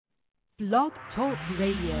Blog Talk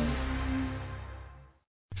Radio.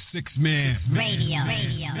 Six Man Radio.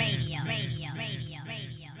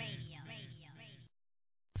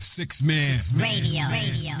 Six Man Radio.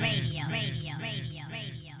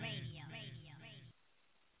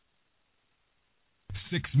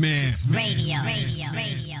 Six Man Radio.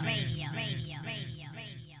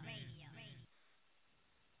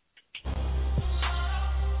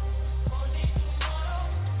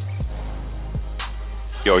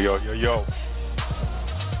 Yo.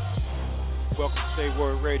 Welcome to Say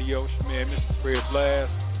Word Radio. It's your man, Mr. Fred Blass.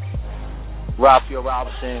 Rafael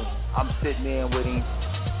Robinson. I'm sitting in with him.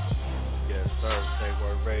 Yes, sir. Say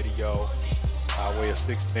Word Radio. Our way of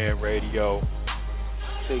Six Man Radio.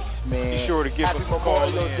 Six Man. Be sure to give Happy us a call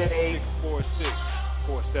in. Day.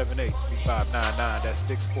 646-478-3599. That's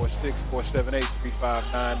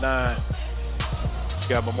 646-478-3599.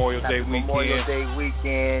 Got Memorial Day weekend. Memorial Day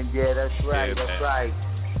weekend. Yeah, that's right. Yeah, that's right.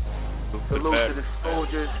 Salute to the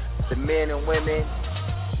soldiers, the men and women,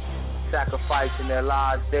 sacrificing their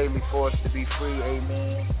lives daily for us to be free.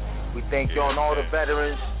 Amen. We thank you and all the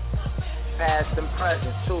veterans, past and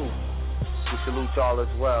present, too. We salute y'all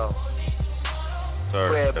as well.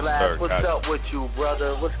 Sir, Fred Blass, what's up you. with you,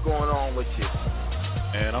 brother? What's going on with you?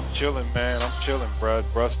 Man, I'm chilling, bro.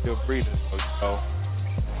 Bruh still breathing, so, you know,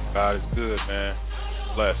 God is good, man.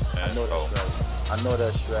 Blessed, man. I know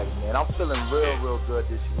that's right, man. I'm feeling real good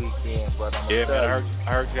this weekend, but I'm man. I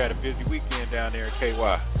heard you had a busy weekend down there in KY.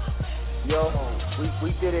 Yo,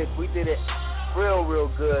 we did it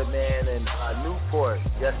real good, man. In Newport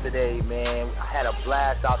yesterday, man. I had a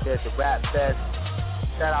blast out there at the Rap Fest.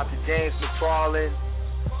 Shout out to James McFarland,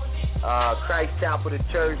 Christ Chapel, the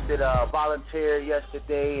church that volunteered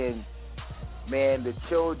yesterday, and man, the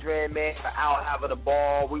children, man, were out having a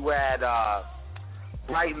ball. We were at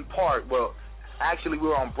Brighton Park. Well, actually, we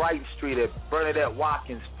were on Brighton Street at Bernadette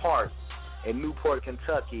Watkins Park in Newport,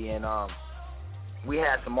 Kentucky, and we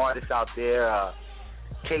had some artists out there.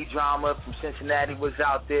 K-Drama from Cincinnati was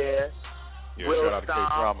out there. Yeah, Will shout out to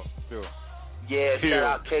K-Drama, sure. Yeah, shout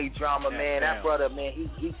out K-Drama, man. Damn. That brother, man,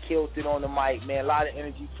 he killed it on the mic, man. A lot of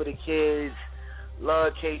energy for the kids.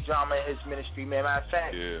 Love K-Drama and his ministry, man. Matter of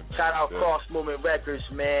fact, shout out Cross Movement Records,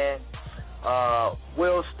 man.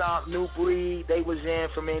 Will Stomp, New Breed, they was in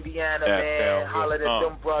from Indiana, man. Hollered at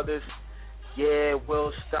them brothers. Yeah,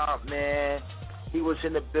 Will Stomp, man. He was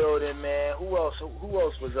in the building, man. Who else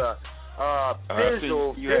was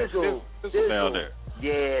Dizzle. Dizzle down there.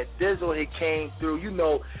 Yeah, Dizzle, he came through. You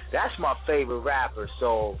know, that's my favorite rapper.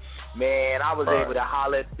 So, man, I was able to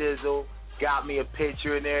holler at Dizzle. Got me a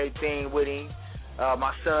picture and everything with him.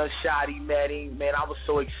 My son Shotty met him. Man, I was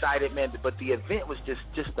so excited, man. But the event was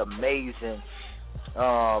just amazing.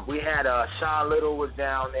 We had Sean Little was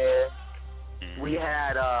down there. We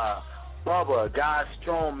had Bubba, God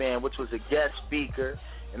Strong, man, which was a guest speaker,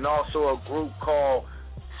 and also a group called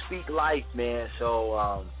Speak Life, man. So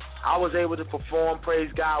I was able to perform,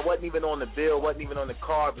 praise God. Wasn't even on the bill, wasn't even on the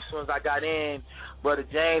card. But as soon as I got in, Brother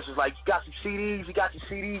James was like, you got some CDs? You got some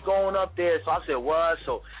CDs going up there? So I said, what?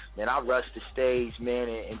 So, man, I rushed the stage, man,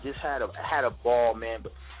 and just had a ball, man.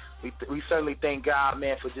 But we certainly thank God,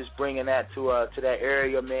 man, for just bringing that to that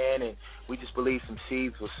area, man. And we just believe some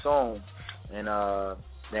seeds were sown. And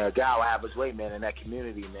man, God will have his way, man, in that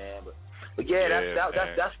community, man. But yeah,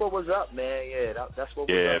 that's what was up, man. Yeah, that's what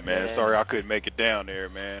was up, man. Yeah, man. Sorry I couldn't make it down there,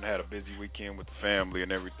 man. Had a busy weekend with the family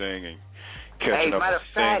and everything, and catching up with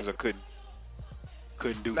things I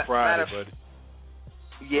couldn't do Friday, but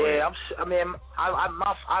yeah,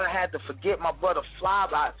 I had to forget my brother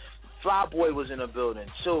Flyboy was in the building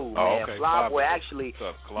too, man. Okay. Flyboy actually,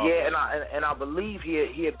 yeah, and I believe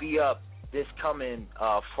he'll be up this coming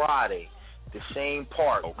Friday. The same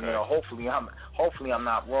park, okay. You know. Hopefully I'm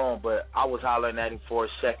not wrong, but I was hollering at him for a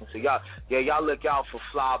second. So y'all look out for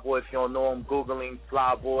Flyboy. If you don't know him, Googling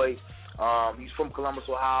Flyboy. He's from Columbus,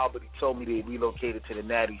 Ohio, but he told me they relocated to the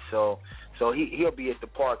Natty, so he'll be at the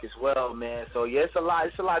park as well, man. So yeah, it's a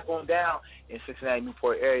lot going down in Cincinnati,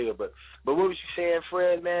 Newport area. But what was you saying,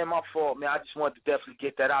 Fred? Man, my fault, man. I just wanted to definitely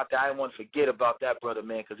get that out there. I didn't want to forget about that brother,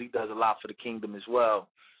 man, because he does a lot for the kingdom as well.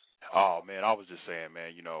 Oh, man, I was just saying,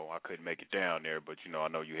 man, you know, I couldn't make it down there, but, you know, I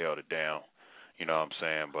know you held it down, you know what I'm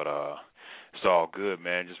saying? But it's all good,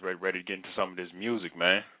 man. Just ready to get into some of this music,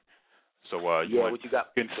 man. So what you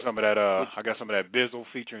got? Get into some of that, I got some of that Bizzle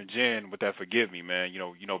featuring Jen with that Forgive Me, man. You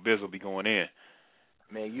know Bizzle be going in.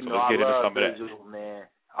 Man, you so know I love Bizzle, man.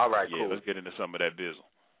 All right, cool. Yeah, let's get into some of that Bizzle.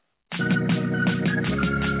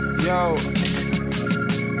 Yo,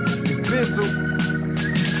 it's Bizzle.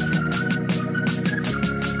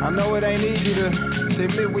 I know it ain't easy to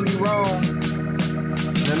admit when you're wrong.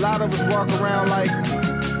 And a lot of us walk around like,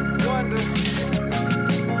 wonder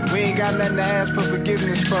got nothing to ask for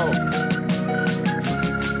forgiveness for.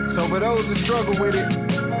 So for those that struggle with it,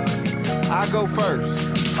 I go first.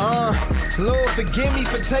 Lord, forgive me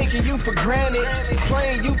for taking you for granted,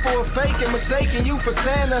 playing you for a fake and mistaking you for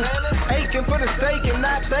Santa, aching for the steak and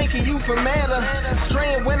not thanking you for manna,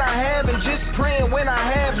 straying when I have and just praying when I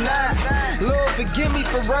have not. Lord, forgive me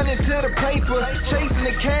for running to the paper, chasing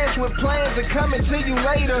the cash with plans of coming to you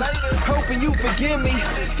later, hoping you forgive me,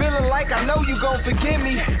 feeling like I know you gon' forgive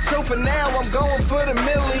me, so for now I'm going for the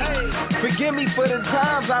millie. Forgive me for the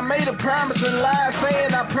times I made a promise and lied, saying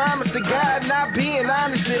I promised to God, not being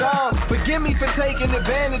honest at all. Forgive me for taking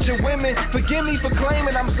advantage of women. Forgive me for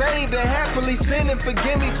claiming I'm saved and happily sinning.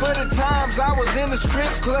 Forgive me for the times I was in the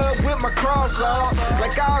strip club with my cross on,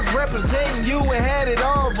 like I was representing you and had it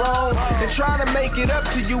all wrong. And trying to make it up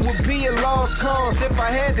to you would be a lost cause. If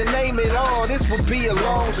I had to name it all, this would be a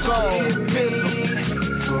long song.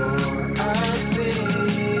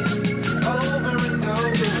 Over and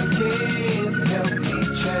over again, help me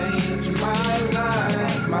change my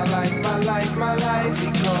life, my life, my life, my life.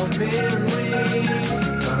 Because memory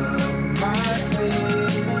of my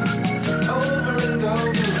sin, over and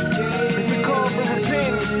over again. It's a call for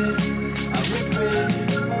repentance. I repent.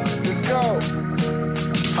 Let's go.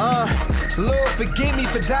 Lord, forgive me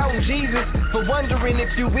for doubting Jesus, for wondering if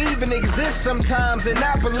you even exist sometimes and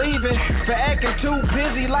not believing, for acting too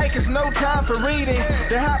busy like it's no time for reading,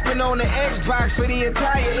 to hopping on the Xbox for the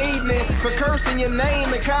entire evening, for cursing your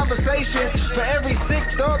name in conversation, for every sick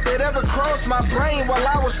thought that ever crossed my brain while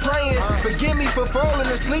I was praying. Forgive me for falling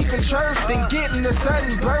asleep in church and getting a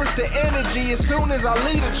sudden burst of energy as soon as I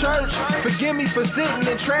leave the church. Forgive me for sitting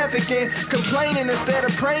in traffic and complaining instead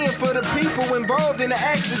of praying for the people involved in the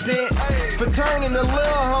accident, for turning the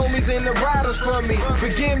little homies into riders for me.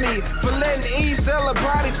 Forgive me for letting Eve sell a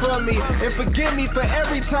body for me, and forgive me for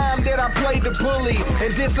every time that I played the bully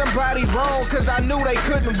and did somebody wrong cause I knew they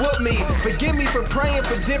couldn't whoop me. Forgive me for praying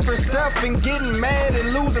for different stuff and getting mad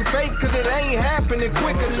and losing faith cause it ain't happening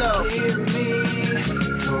quick enough. Forgive me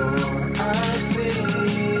for I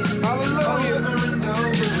sin. Hallelujah. Over and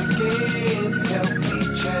over again, help me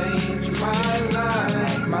change my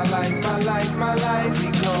life, my life, my life, my life.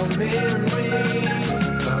 Because memory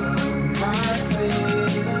of my sin,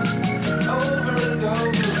 over and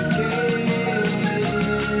over again,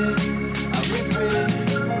 I repent.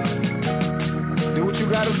 Do what you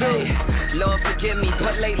gotta do. Lord, forgive me,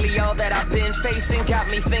 but lately all that I've been facing got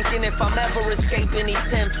me thinking if I'm ever escaping these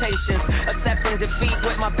temptations, accepting defeat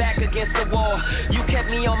with my back against the wall. You kept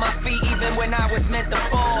me on my feet even when I was meant to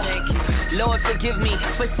fall. Lord, forgive me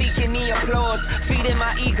for seeking the applause, feeding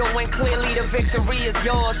my ego when clearly the victory is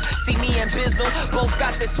yours. See, me and Bizzle both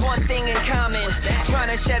got this one thing in common, trying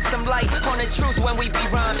to shed some light on the truth when we be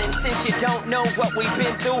rhyming. Since you don't know what we've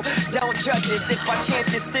been through, don't judge us. If our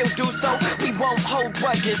chances still do so, we won't hold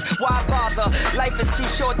grudges. Why bother? Life is too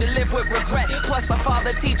short to live with regret. Plus our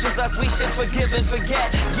Father teaches us we should forgive and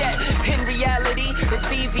forget. Yet, in reality, it's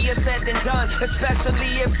easier said than done,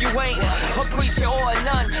 especially if you ain't a preacher or a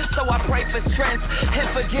nun. So I pray for strength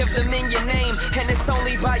and forgive them in your name, and it's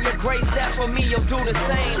only by your grace that for me you'll do the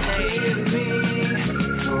same. Forgive me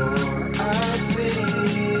for I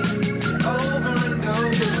sin, over and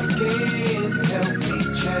over again, help me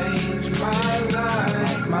change my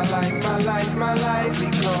life, my life, my life, my life.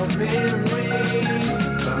 Because memory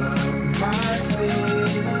of my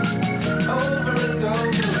sin, over and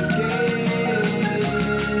over again,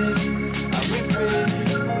 I repent.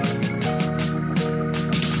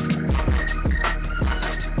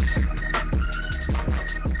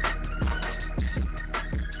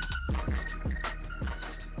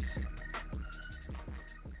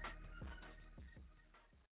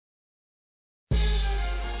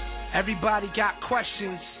 Everybody got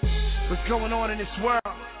questions. What's going on in this world?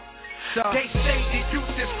 So, they say the youth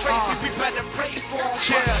is crazy, we better pray for them.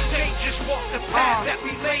 Yeah. They just walk the path that we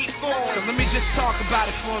laid for them. So let me just talk about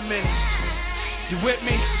it for a minute. You with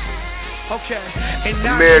me? Okay. In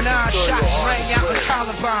 99, shots rang out in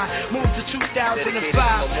Columbine. Moved to 2005.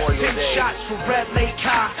 10 shots for Red Lake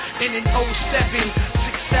High. And in 07,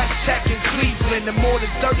 Success Tech in Cleveland. And more than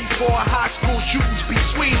 34 high school shootings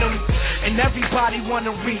between them. And everybody want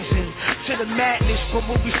a reason to the madness, but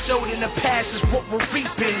what we sowed in the past is what we're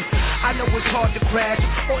reaping. I know it's hard to grasp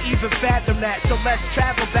or even fathom that, so let's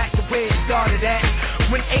travel back to where it started at.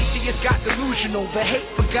 When atheists got delusional, the hate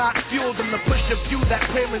for God fueled them to push the view that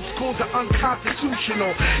prayer in schools are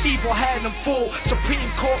unconstitutional. Evil had them full,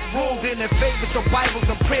 Supreme Court ruled in their favor, so Bibles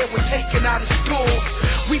and prayer were taken out of school.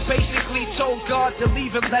 We basically told God to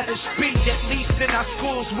leave and let us be. At least in our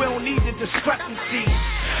schools we don't need the discrepancies.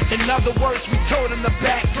 In other words, we told them to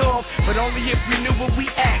back off, but only if we knew what we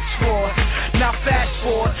asked for. Now fast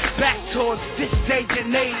forward, back towards this day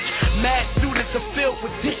and age. Mad students are filled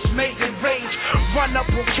with dismay and rage. Run up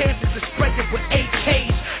on campus and spread it with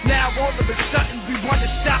AKs. Now all of a sudden we want to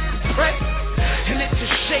stop and pray. And it's a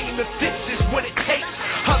shame if this is what it takes.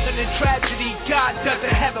 Other than tragedy, God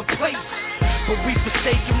doesn't have a place. But we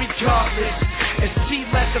forsaken regardless, and see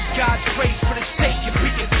less of God's grace for the sake of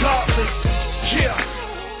being godless. Yeah,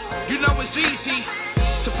 you know it's easy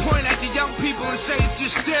to point at the young people and say it's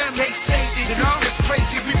just them. They say that you know it's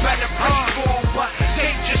crazy, we better pray for them, but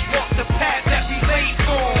they just walk the path that we laid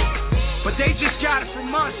for them. But they just got it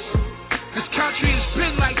from us. This country has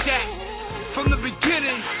been like that from the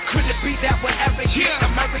beginning. Could it be that wherever here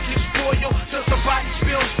Americans spoil till somebody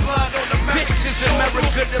spills blood on America? This is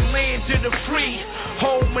America, the land of the free,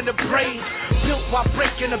 home of the brave, built while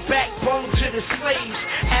breaking the backbone to the slaves.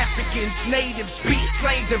 Africans, natives, beat,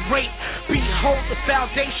 slaves, and rape. Behold the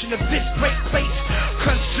foundation of this great place,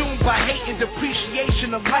 consumed by hate and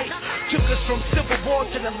depreciation of life. Took us from civil war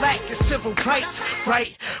to the lack of civil rights.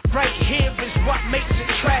 Right here is what makes it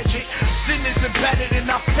tragic. Sin is embedded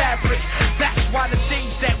in our fabric. That's why the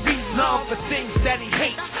things that we love, the things that he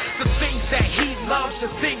hates, the things that he loves,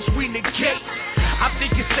 the things we negate. I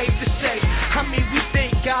think it's safe to say, we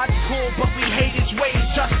think God's cool, but we hate his ways.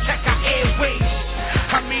 Just check our airways.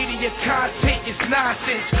 Our media content is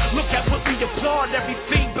nonsense. Look at what we applaud,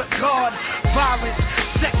 everything but God. Violence,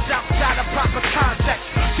 sex outside of proper context.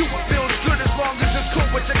 Do what feels good as long as it's cool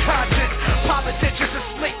with the content. Politicians are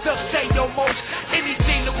slick, they'll say almost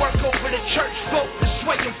anything to work over the church folk, the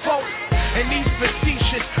swaying folk. And these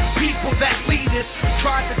facetious people that lead us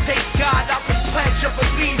trying to take God out the pledge of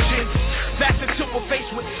allegiance. That's until we're faced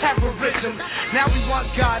with terrorism. Now we want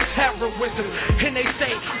God's heroism. And they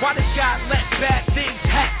say, why does God let bad things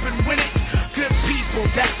happen when it's good people?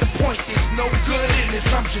 That's the point, there's no good in this,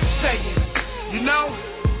 I'm just saying. You know,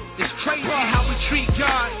 it's crazy how we treat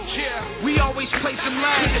God. Yeah, we always place him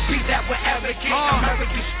last. Could it be that we're arrogant,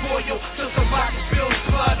 American spoil, till somebody spills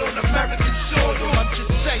blood on American soil? I'm just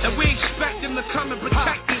saying. And we expect him to come and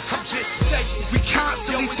protect us. I'm just saying. We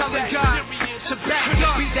constantly telling God to back up. Could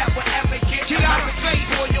it be that we're arrogant, get out of faith,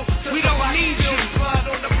 we don't need you. Blood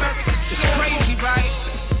on American soil. It's crazy, right?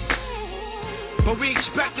 But we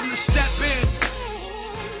expect him to step in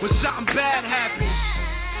when something bad happens.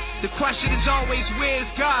 The question is always,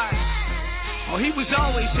 where's God? Oh, he was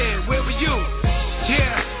always there. Where were you?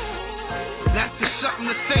 Yeah. That's just something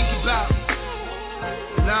to think about.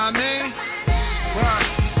 Know what I mean?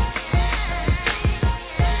 Right.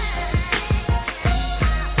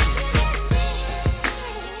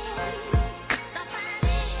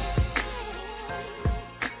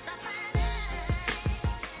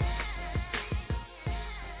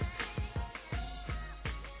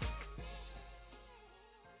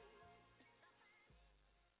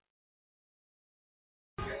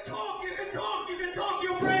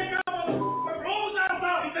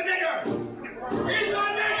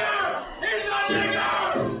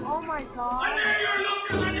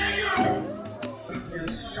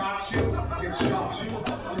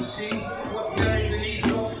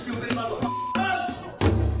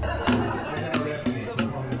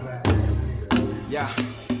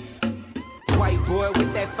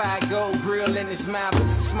 Gold grill in his mouth,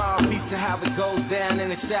 small piece of how it goes down in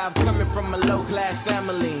the South. Coming from a low-class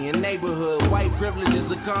family and neighborhood, white privilege is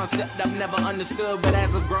a concept I've never understood. But as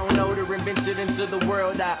I've grown older and ventured into the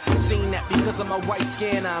world, I've seen that because of my white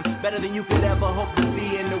skin, I'm better than you could ever hope to be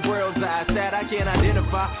in the world's eyes. That I can't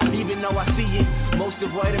identify, even though I see it. Most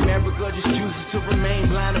of white America just chooses to remain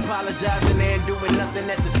blind, apologizing and doing nothing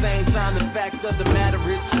at the same time. The fact of the matter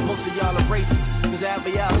is, most of y'all are racist, cause however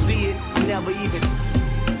y'all see it, you never even.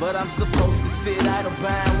 But I'm supposed to sit idle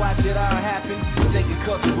by and watch it all happen. Take a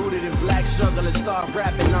culture rooted in black struggle and start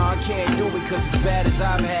rapping. No, I can't do it cause as bad as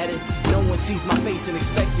I've had it, no one sees my face and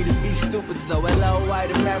expects me to be stupid. So hello white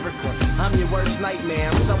America, I'm your worst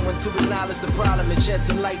nightmare. I'm someone to acknowledge the problem and shed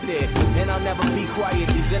some light there. And I'll never be quiet,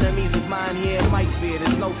 these enemies of mine here might fear.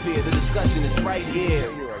 There's no fear, the discussion is right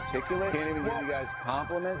here. You're articulate, can't even give you guys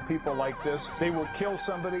compliments. People like this, they will kill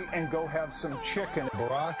somebody and go have some chicken.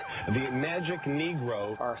 Barack, the magic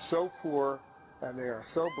Negro, are so poor And they are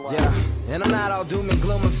so blessed. Yeah, and I'm not all doom and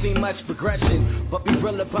gloom and see much progression, but be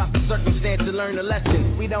real about the circumstance and learn a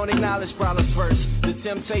lesson. We don't acknowledge problems first. The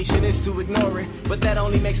temptation is to ignore it, but that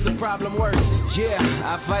only makes the problem worse. Yeah,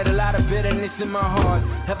 I fight a lot of bitterness in my heart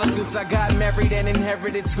ever since I got married and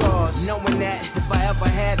inherited scars. Knowing that if I ever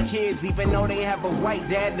had kids, even though they have a white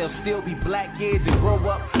dad, they'll still be black kids and grow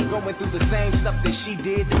up going through the same stuff that she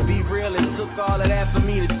did. To be real, it took all of that for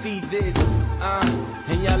me to see this.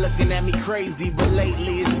 And y'all looking at me crazy, but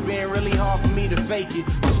lately it's been really hard for me to fake it.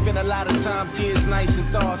 I spend a lot of time, tears, nights,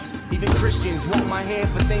 and thoughts. Even Christians want my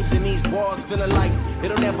head for things in these walls, feeling like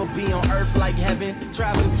it'll never be on earth like heaven.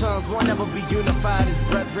 Tribes and tongues won't never be unified as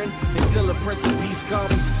brethren until the Prince of Peace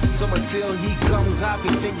comes. So until he comes, I'll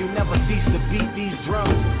continue, never cease to beat these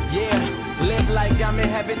drums. Yeah, live like I'm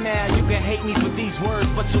in heaven now. You can hate me for these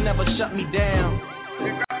words, but you'll never shut me down.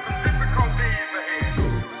 We've got some difficult days ahead,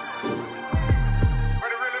 but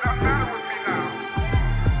it really doesn't matter with me now,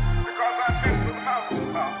 because I've been through the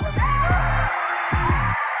mountaintop. I don't mind.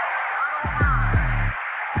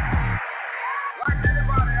 Like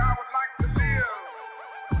anybody, I would like to live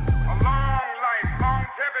a long life.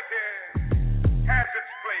 Longevity has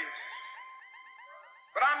its place,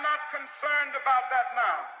 but I'm not concerned about that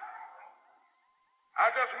now. I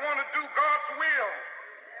just want to do God's will.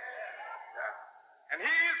 And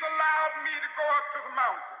he's allowed me to go up to the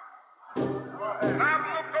mountain. And I've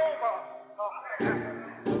looked over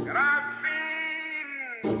and I've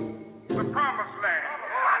seen the promised land.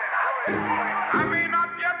 I may not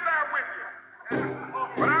get there with you,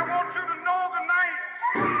 but I want you to know tonight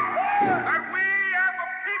that we as a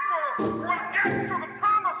people will get to the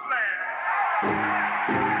promised land.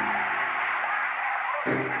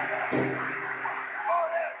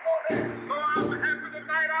 So I'm happy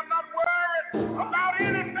tonight. I'm not worried about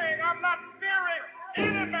anything. I'm not fearing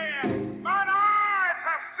any man. Mine eyes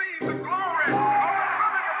have seen the glory of the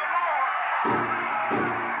coming of the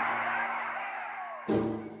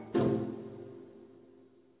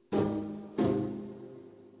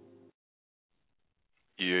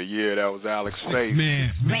Yeah, that was Alex Faith.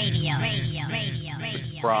 Man. Radio.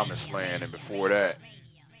 Promised Land, and before that,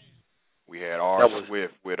 we had R.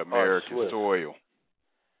 Swift with American Soil.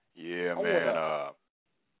 Yeah, man.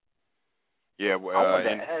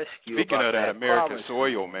 Speaking of that American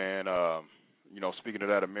Soil, man. Speaking of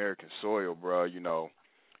that American Soil, bro. He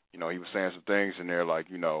was saying some things in there like,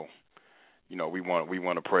 we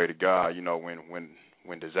want to pray to God.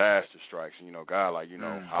 When disaster strikes, God, like,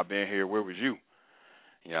 I've been here. Where was you?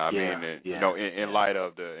 In light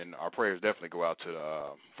of and our prayers definitely go out to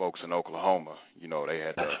the folks in Oklahoma. They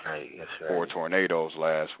had the 4 tornadoes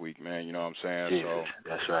last week, man. You know what I'm saying? Jesus. So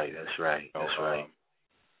That's right.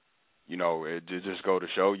 It just go to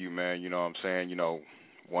show you, man. You know what I'm saying?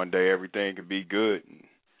 One day everything can be good, and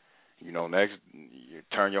next you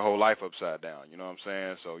turn your whole life upside down. You know what I'm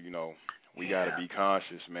saying? So we got to be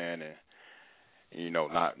conscious, man, and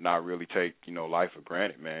not really take life for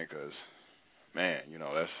granted, man, because. Man,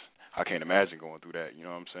 I can't imagine going through that, you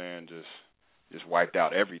know what I'm saying? Just wiped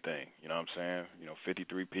out everything, you know what I'm saying?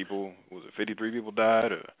 53 people, 53 people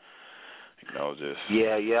died or I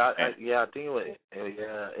think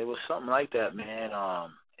it was something like that, man.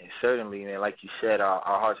 And certainly, man, like you said, our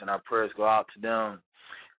hearts and our prayers go out to them.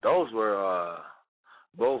 Those were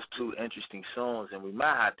both two interesting songs, and we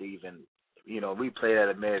might have to even, replay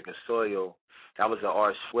that American Soil. That was an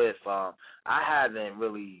R. Swift. I haven't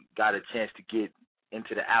really got a chance to get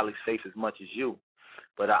into the Alex Faith as much as you,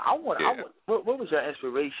 but what was your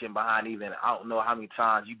inspiration behind even? I don't know how many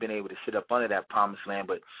times you've been able to sit up under that promised land,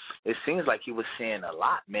 but it seems like he was saying a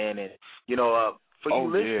lot, man. And for you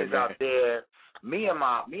listeners out there, me and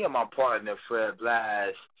my partner Fred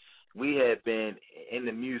Blass, we had been in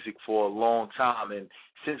the music for a long time, and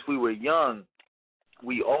since we were young,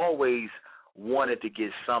 we always wanted to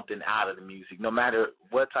get something out of the music, no matter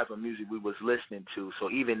what type of music we was listening to. So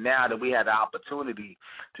even now that we had the opportunity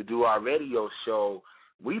to do our radio show,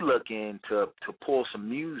 we looking to pull some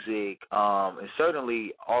music, and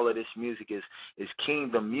certainly all of this music is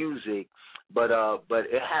kingdom music, but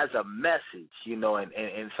it has a message,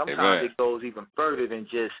 and sometimes it goes even further than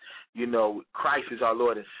just, Christ is our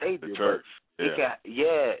Lord and Savior. The church. But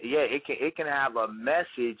it can have a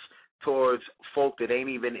message towards folk that ain't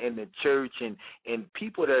even in the church and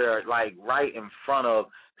people that are like right in front of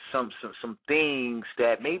some things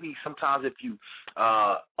that maybe sometimes if you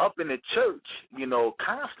up in the church,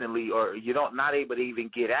 constantly, or you not able to even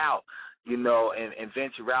get out, and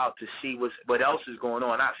venture out to see what else is going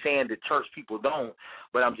on. Not saying that church people don't,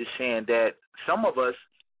 but I'm just saying that some of us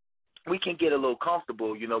we can get a little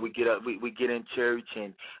comfortable, you know. We get up, we get in church,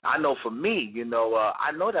 and I know for me, you know,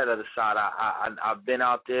 I know that other side. I've been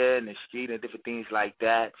out there in the street and different things like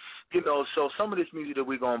that, you know. So some of this music that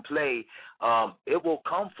we're gonna play, it will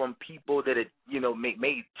come from people that you know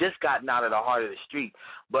may just gotten out of the heart of the street.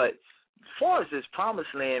 But as far as this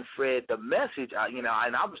Promised Land, Fred, the message, you know,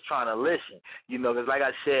 and I was trying to listen, you know, because like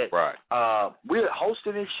I said, right. We're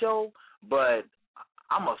hosting this show, but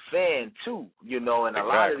I'm a fan too, you know, and a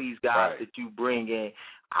lot of these guys that you bring in,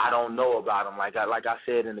 I don't know about them. Like I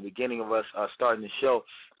said in the beginning of us starting the show,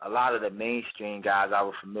 a lot of the mainstream guys I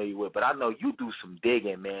was familiar with, but I know you do some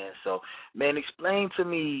digging, man. So, man, explain to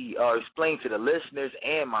me, or explain to the listeners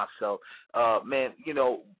and myself, man, you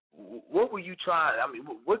know, what were you trying? I mean,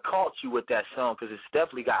 what caught you with that song? Because it's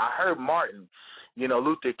definitely got. I heard Martin, you know,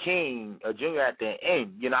 Luther King Jr. at the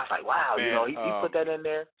end. You know, I was like, wow, man, you know, he put that in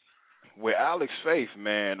there. With Alex Faith,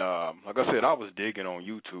 man, like I said, I was digging on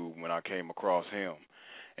YouTube when I came across him.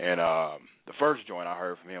 And the first joint I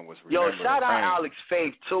heard from him was Remember shout the out Rain. Alex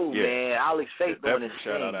Faith, too, man. Alex Faith doing his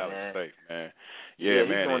shout thing, out man. Alex Faith, man. Yeah,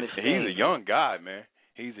 man. Doing his thing. He's a young guy, man.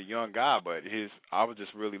 He's a young guy, but I was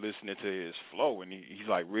just really listening to his flow, and he's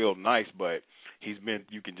like real nice, but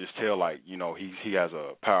you can just tell, like, you know, he has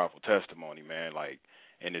a powerful testimony, man. Like,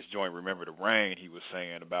 in this joint, Remember the Rain, he was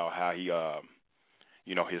saying about how he,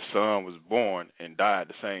 you know, his son was born and died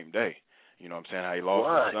the same day. You know what I'm saying? How he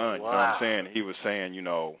lost his son. Wow. You know what I'm saying? He was saying, you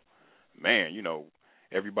know, man, you know,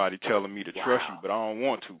 everybody telling me to trust you, but I don't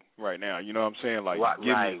want to right now. You know what I'm saying? Like, give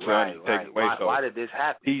me a son and take away. So why did this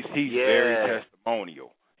happen? He's very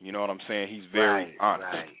testimonial. You know what I'm saying? He's very honest.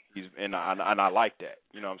 He's and I like that.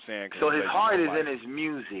 You know what I'm saying? So his heart is in his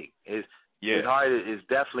music. His heart is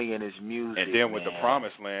definitely in his music. And then with the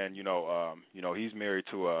Promised Land, you know, he's married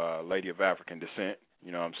to a lady of African descent.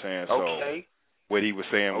 You know what I'm saying? So what he was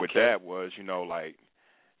saying with that was, you know, like,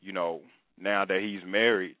 you know, now that he's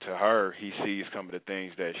married to her, he sees some of the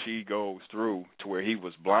things that she goes through to where he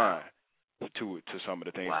was blind to some of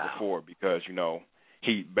the things before, because, you know,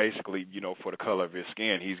 he basically, you know, for the color of his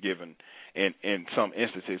skin, he's given, in some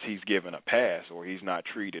instances, he's given a pass, or he's not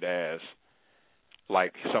treated as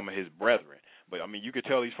like some of his brethren. But, I mean, you could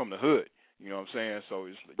tell he's from the hood. You know what I'm saying? So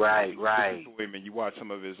it's right. I mean, you watch some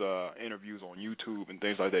of his interviews on YouTube and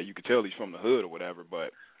things like that. You could tell he's from the hood or whatever. But,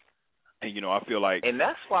 and you know, I feel like, and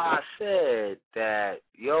that's why I said that,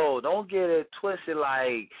 yo, don't get it twisted.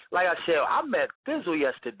 Like I said, I met Thizzle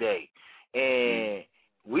yesterday, and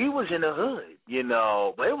we was in the hood, you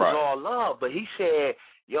know, but it was all love. But he said,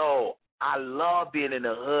 yo, I love being in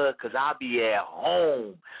the hood because I be at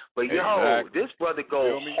home. But, yo, this brother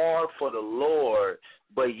goes hard for the Lord,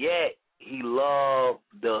 but yet he loved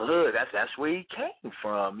the hood. That's where he came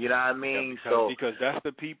from. You know what I mean? Because that's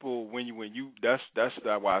the people that's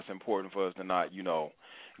why it's important for us to not, you know,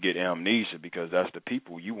 get amnesia, because that's the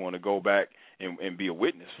people you want to go back and be a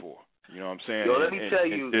witness for. You know what I'm saying? Yo, let me tell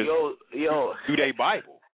you, yo, you their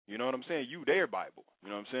Bible. You know what I'm saying? You their Bible. You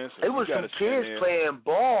know what I'm saying? So it was some kids playing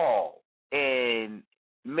ball, and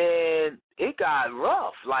man, it got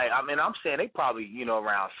rough. Like, I mean, I'm saying they probably, you know,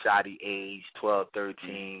 around shoddy age, 12,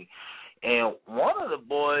 13. And one of the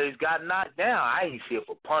boys got knocked down. I didn't see if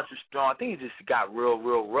a punch was strong. I think he just got real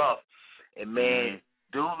rough. And, man,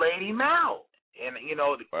 dude laid him out. And, you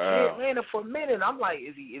know, the kid laying there for a minute. And I'm like,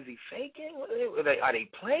 is he faking? Are they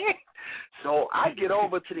playing? So I get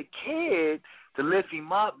over to the kid to lift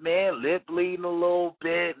him up, man, lip bleeding a little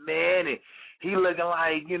bit, man. And he looking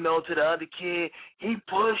like, you know, to the other kid, he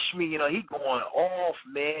pushed me, you know, he going off,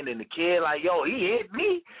 man, and the kid like, yo, he hit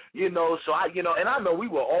me, you know, so I, you know, and I know we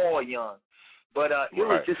were all young, but it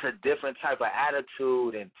was just a different type of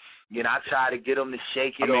attitude, and, you know, I tried to get them to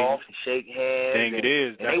shake it off and shake hands,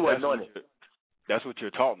 and they wasn't on it. That's what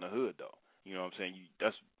you're taught in the hood, though. You know what I'm saying?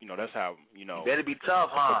 That's how, you know. You better be tough,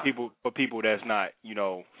 huh? For people that's not, you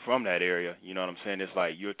know, from that area, you know what I'm saying? It's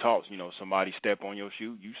like you're taught, you know, somebody step on your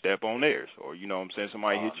shoe, you step on theirs. Or, you know what I'm saying,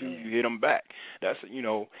 somebody hit you, you hit them back. That's, you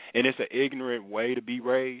know, and it's an ignorant way to be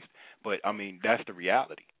raised, but, I mean, that's the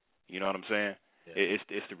reality. You know what I'm saying? Yeah.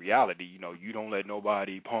 It's the reality. You know, you don't let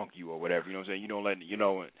nobody punk you or whatever. You know what I'm saying? You don't let, you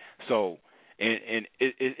know, so, and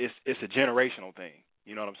it's a generational thing.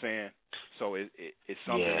 You know what I'm saying? So it's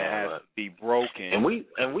something that has to be broken. And we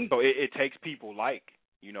so it takes people like,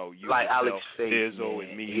 you know, you like Alex Faith, Thizzle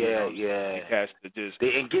and me. It has to just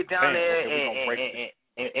and get down there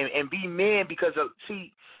and be men, because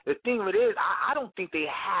see, the thing of it is, I don't think they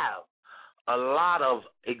have a lot of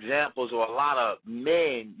examples or a lot of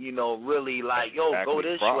men, you know, really like, yo, go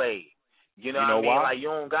this way. You know what I mean? Why? Like, you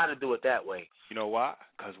don't got to do it that way. You know why?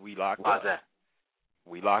 Because we locked Why's up. that?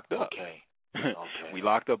 We locked up. Okay. We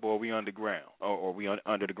locked up or we underground or we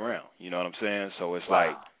under the ground. You know what I'm saying? So it's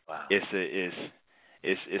wow. it's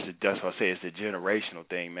that's what I say. It's a generational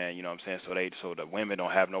thing, man. You know what I'm saying? So the women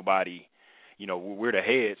don't have nobody. You know, we're the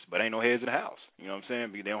heads, but ain't no heads in the house. You know what I'm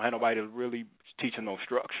saying? Because they don't have nobody to really teach them no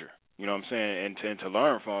structure. You know what I'm saying? And to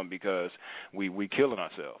learn from, because we killing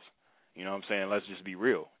ourselves. You know what I'm saying? Let's just be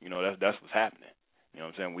real. You know, that's what's happening. You know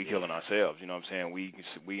what I'm saying? We killing ourselves. You know what I'm saying?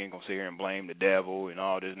 We ain't gonna sit here and blame the devil and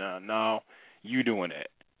all this. No, you doing that.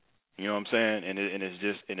 You know what I'm saying? And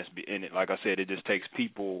like I said, it just takes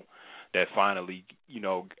people that finally, you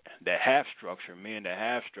know, that have structure, men that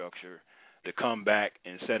have structure, to come back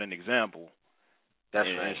and set an example. That's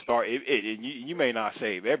right. And start. You may not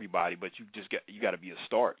save everybody, but you got to be a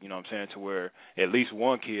start. You know what I'm saying? To where at least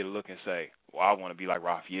one kid will look and say, "Well, I want to be like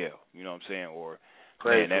Rafael." You know what I'm saying? Or,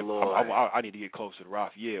 praise man, the Lord. I need to get closer to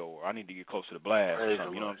Rafael, or I need to get closer to Blass, or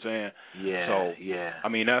something. You know what I'm saying? Yeah. So yeah. I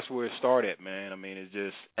mean, that's where it started, man. I mean, it's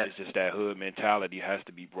just that hood mentality has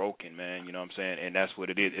to be broken, man. You know what I'm saying? And that's what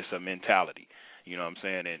it is. It's a mentality. You know what I'm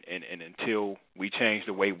saying? And until we change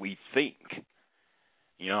the way we think,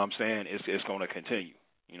 you know what I'm saying, it's going to continue.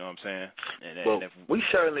 You know what I'm saying? And if we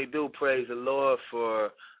certainly do praise the Lord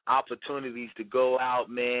for opportunities to go out,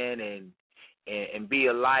 man, and be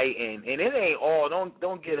a light. And it ain't all,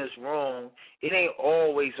 don't get us wrong, it ain't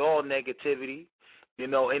always all negativity. You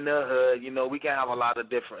know, in the hood, you know, we can have a lot of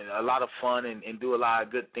fun and do a lot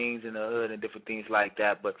of good things in the hood and different things like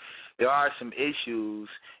that. But there are some issues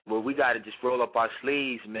where we got to just roll up our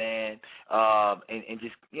sleeves, man, and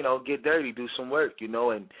just, you know, get dirty, do some work, you know,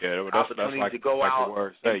 and opportunities like, to go like out the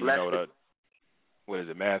word say, and bless you know, what is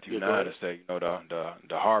it, Matthew 9 to say, you know,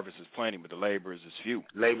 the harvest is plenty, but the laborers is few.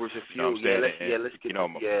 Laborers are few. You know let's get. You know,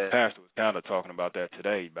 my pastor was kind of talking about that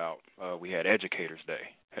today. About we had Educators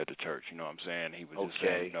Day at the church. You know what I'm saying? He was just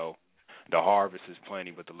saying, you know, the harvest is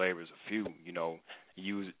plenty, but the laborers are few. You know,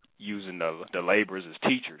 using the laborers as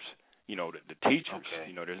teachers. You know, the teachers.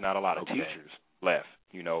 You know, there's not a lot of teachers left.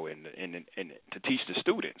 You know, and to teach the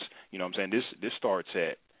students. You know what I'm saying? This starts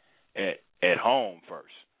at home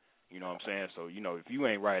first. You know what I'm saying? So, you know, if you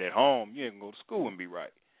ain't right at home, you ain't gonna go to school and be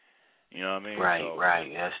right. You know what I mean? Right, so right.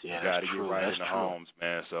 You got to get right in the homes,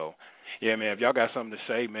 man. So, yeah, man, if y'all got something to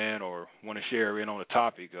say, man, or want to share in on the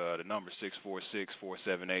topic, the number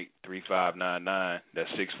 646-478-3599. That's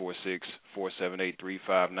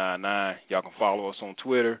 646-478-3599. Y'all can follow us on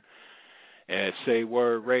Twitter at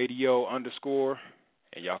saywordradio_,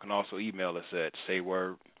 and y'all can also email us at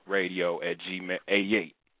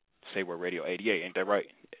saywordradio@gmail88. Saywordradio88, ain't that right?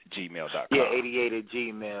 Gmail.com. Yeah, 88 at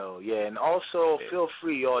Gmail. Yeah, and also feel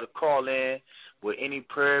free, y'all, to call in with any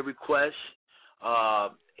prayer requests,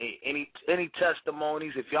 any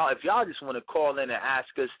testimonies. If y'all just want to call in and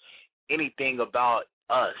ask us anything about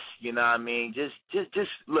us, you know what I mean? Just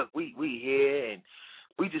look, we here and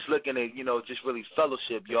we just looking at, you know, just really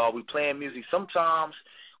fellowship, y'all. We playing music. Sometimes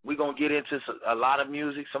we gonna get into a lot of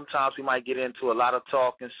music. Sometimes we might get into a lot of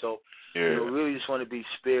talking. So. Yeah. You know, we really just want to be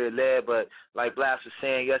spirit-led, but like Blass was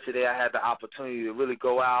saying yesterday, I had the opportunity to really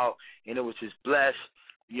go out, and it was just blessed.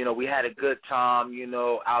 You know, we had a good time, you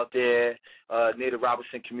know, out there near the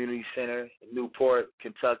Robertson Community Center in Newport,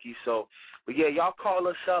 Kentucky. So, but yeah, y'all call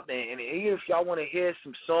us up, and even if y'all want to hear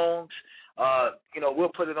some songs, you know, we'll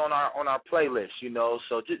put it on our playlist, you know.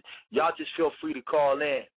 So y'all just feel free to call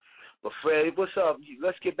in. But Fred, what's up?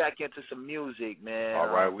 Let's get back into some music, man. All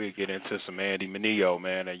right, we'll get into some Andy Mineo,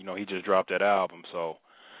 man. And, you know, he just dropped that album, so.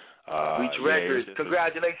 Reach Records.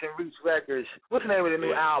 Congratulations, Reach Records. What's the name of the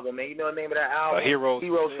new album, man? You know the name of that album? Heroes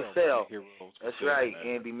for Sale. That's right,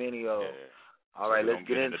 man. Andy Mineo. Yeah. All right, let's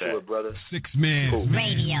get into it, brother. 6 Man. Cool.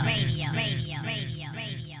 Radio.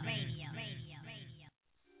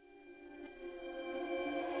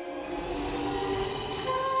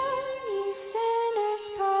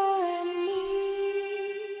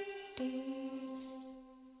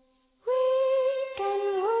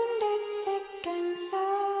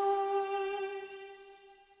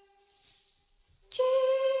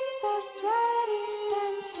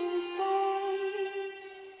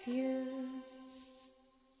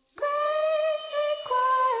 Grace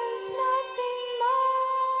requires nothing.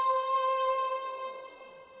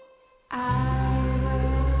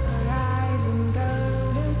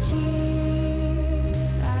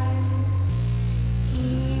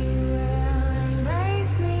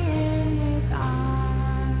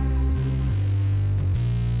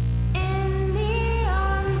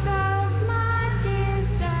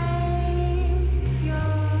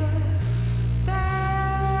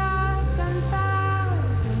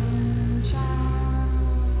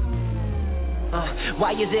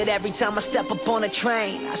 Why is it every time I step up on a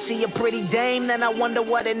train, I see a pretty dame, then I wonder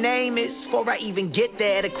what her name is? Before I even get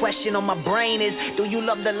there, the question on my brain is, do you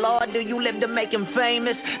love the Lord? Do you live to make him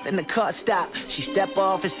famous? Then the car stopped, she stepped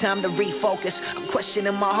off, it's time to refocus. I'm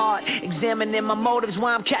questioning my heart, examining my motives,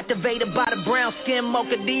 why I'm captivated by the brown skin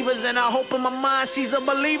mocha divas, and I hope in my mind she's a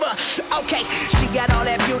believer. Okay, she got all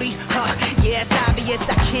that beauty, yeah, it's obvious,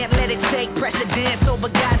 I can't let it take precedence over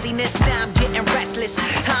godliness. Now I'm getting restless,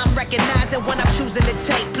 I'm recognizing when I'm choosing to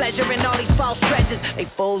take pleasure in all these false treasures. They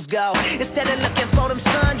fools go, instead of looking for them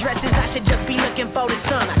sundresses, I should just be looking for the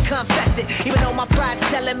sun. I confess it, even though my pride's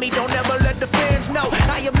telling me don't ever let the fans know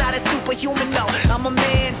I am not a superhuman, no, I'm a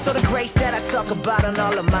man. So the grace that I talk about on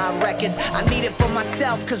all of my records, I need it for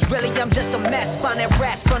myself, cause really I'm just a mess, finding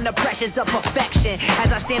rest from the pressures of perfection. As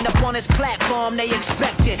I stand up on this platform, they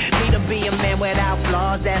expecting me to be a man without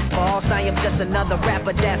flaws. That's false, I am just another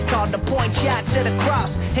rapper that's called to point shots to the cross.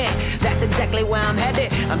 That's exactly where I'm headed,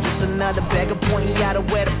 I'm just another beggar pointing out of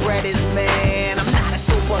where the bread is, man. I'm not a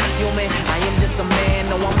superhuman, I am just a man.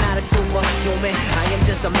 No, I'm not a superhuman, I am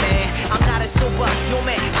just a man. I'm not a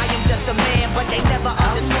superhuman, I am just a man, but they never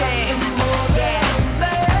understand. Yeah.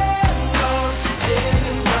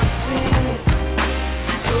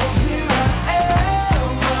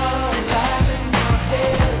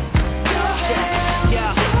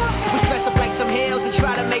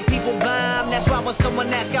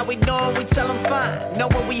 Someone ask how we doing, we tell them fine.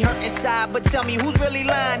 Know when we hurt inside, but tell me who's really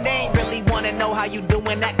lying. They ain't really wanna know how you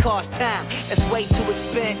doing, that cost time. That's way too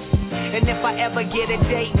expensive. And if I ever get a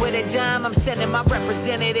date with a dime, I'm sending my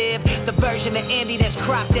representative, the version of Andy that's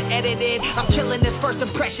cropped and edited. I'm killing this first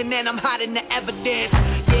impression and I'm hiding the evidence.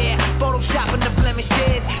 Yeah, photoshopping the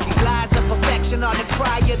blemishes. These lies of perfection are the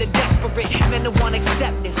cry of the desperate. Men who want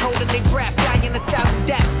acceptance, holding their breath, dying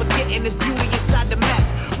 1,000 deaths, forgetting there's beauty inside the mess.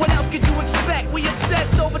 What else could you expect? We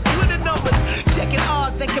obsessed over Twitter numbers, checking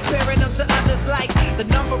odds and comparing them to others like the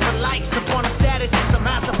number of likes upon a status.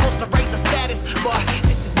 Somehow supposed to raise the status, but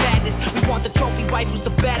this is madness. We want the trophy wife who's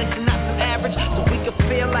the baddest and not some average, so we can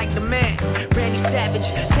feel like the man. Randy Savage,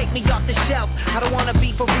 take me off the shelf. I don't wanna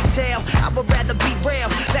be for retail, I would rather be real.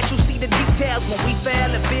 Let you see the details. When we fail,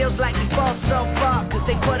 it feels like we fall so far, cause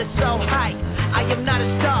they put us so high. I am not a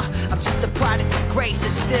star, I'm just a product of grace.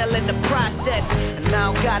 It's still in the process, and I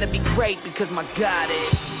don't gotta be great because my God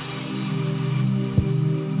is.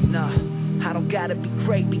 Nah, I don't gotta be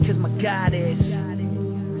great because my God is.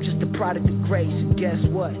 I'm just a product of grace, and guess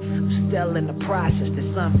what? I'm still in the process,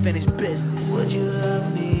 this unfinished business. Would you love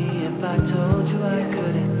me if I told you I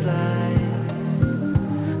couldn't fly?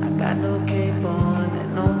 I got no cape on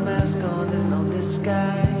and no mask on and no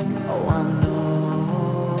disguise. Oh, I'm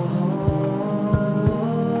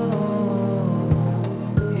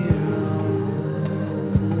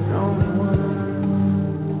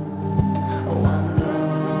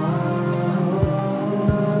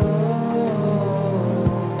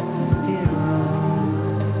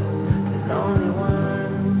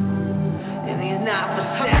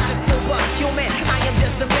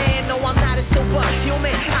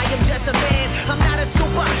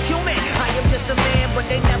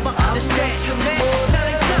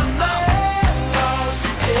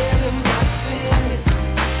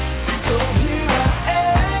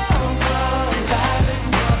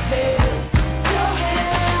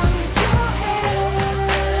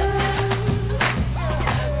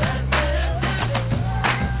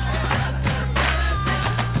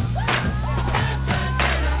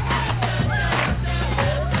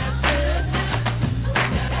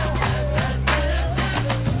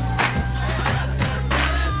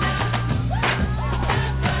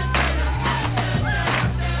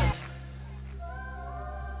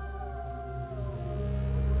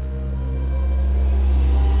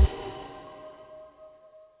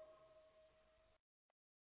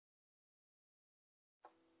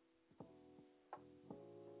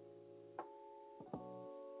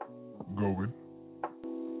Going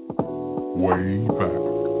way back.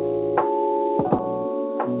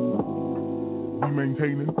 We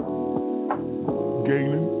maintaining,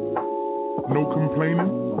 gaining, no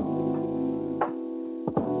complaining.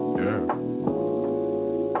 Yeah,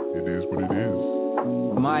 it is what it is.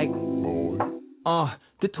 Mike. Boy.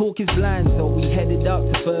 The talk is blind, so we headed up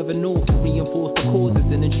to further north to reinforce the cause of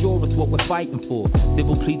and ensure us what we're fighting for.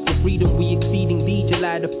 Civil pleas for freedom, we exceeding thee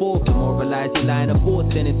July the 4th. Demoralize your line of force,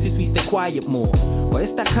 then insist we stay quiet more. But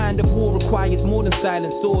it's that kind of war requires more than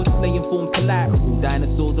silent swords. Play informed collateral,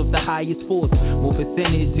 dinosaurs of the highest force. More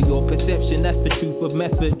percentage to your perception, that's the truth of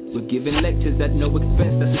method. We're giving lectures at no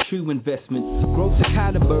expense, that's a true investment. Growth of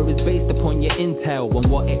caliber is based upon your intel and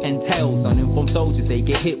what it entails. Uninformed soldiers, they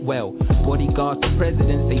get hit well. Bodyguards for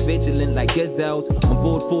presidents, they vigilant like gazelles. On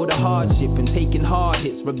board for the hardship and taking hard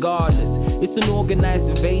hits regardless. It's an organized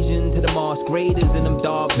invasion to the Mars graders and them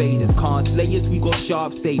Darth Vaders. Can't slayers, we got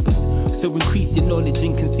sharp sabers. So increase your knowledge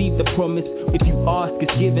and conceive the promise. If you ask,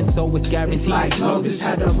 it's given, so it's guaranteed. It's like Moses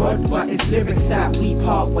had a rod, but it's lyrics that we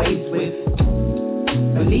part ways with.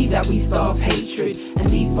 Believe that we starve hatred,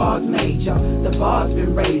 and these bars major. The bar's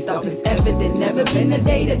been raised up, it's evident. Never been a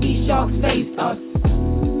day that these sharks faced us.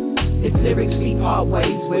 It's lyrics we part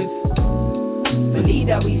ways with. Believe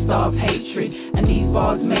that we starve hatred, and these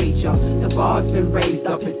bars major. The bar's been raised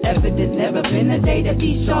up, it's evident. Never been a day that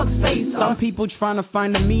these sharks faced us. Some people trying to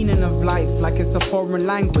find the meaning of life like it's a foreign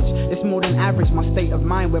language. It's more than average, my state of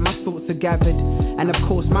mind where my thoughts are gathered. And of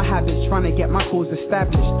course my habits trying to get my cause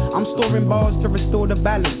established. I'm storing bars to restore the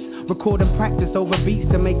balance. Record and practice over beats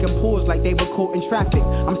to make them pause like they were caught in traffic.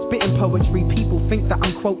 I'm spitting poetry, people think that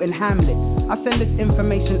I'm quoting Hamlet. I send this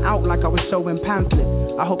information out like I was showing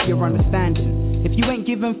pamphlets. I hope you're understanding. If you ain't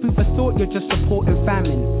giving food for thought, you're just supporting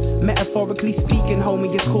famine. Metaphorically speaking, homie,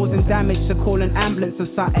 it's causing damage. So call an ambulance or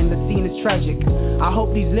something, the scene is tragic. I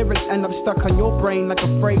hope these lyrics end up stuck on your brain like a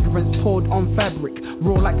fragrance poured on fabric.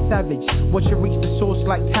 Raw like savage, watch it reach the source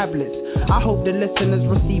like tablets. I hope the listeners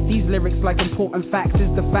receive these lyrics like important facts. Is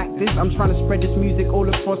the fact is, I'm trying to spread this music all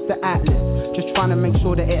across the atlas. Just trying to make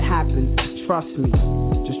sure that it happens. Trust me,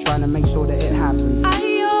 just trying to make sure that it happens. I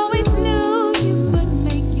always knew you would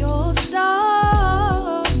make your star.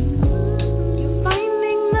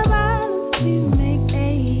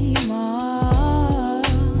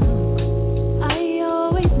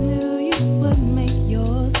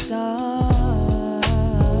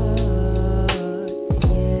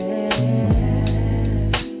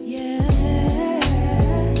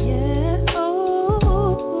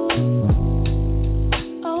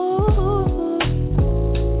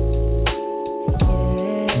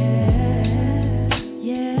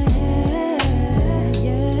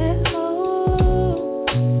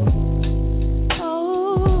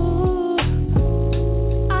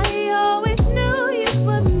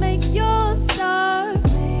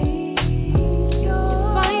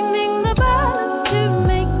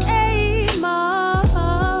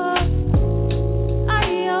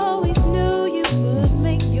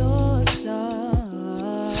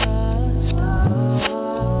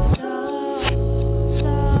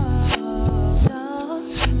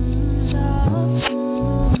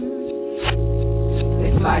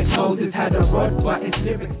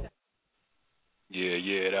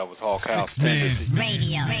 That was Hawk House Tendencies.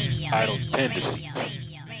 Title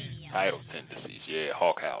Tendencies. Yeah,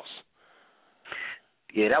 Hawk House.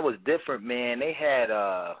 Yeah, that was different, man. They had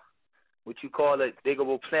what you call it,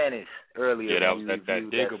 Diggable Planets earlier. Yeah, that was that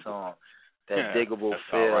Diggable that song. That Diggable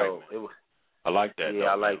feel. Right. It was, I like that. Yeah,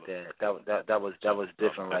 I like that. That was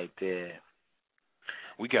different right there.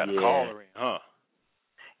 We got a caller in, huh?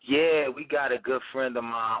 Yeah, we got a good friend of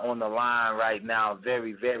mine on the line right now.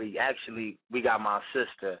 Very, very. Actually, we got my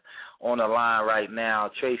sister on the line right now.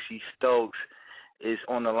 Tracy Stokes is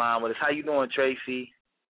on the line with us. How you doing, Tracy?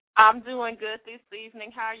 I'm doing good this evening.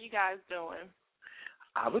 How are you guys doing?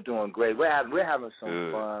 We're doing great. We're having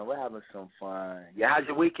some fun. We're having some fun. Yeah, how's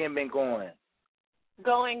your weekend been going?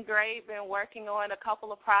 Going great. Been working on a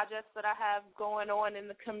couple of projects that I have going on in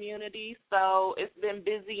the community, so it's been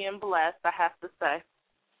busy and blessed, I have to say.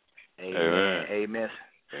 Amen. Amen.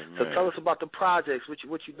 So tell us about the projects.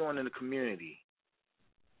 What you doing in the community?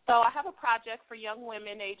 So I have a project for young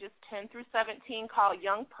women ages 10 through 17 called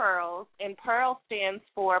Young Pearls, and Pearl stands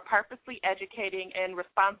for Purposely Educating and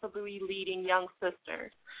Responsibly Leading Young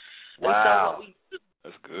Sisters. Wow. And so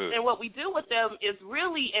that's good. And what we do with them is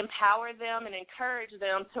really empower them and encourage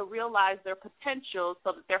them to realize their potential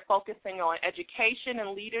so that they're focusing on education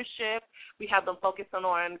and leadership. We have them focusing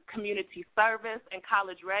on community service and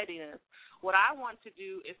college readiness. What I want to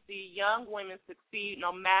do is see young women succeed no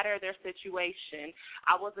matter their situation.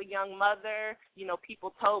 I was a young mother. You know,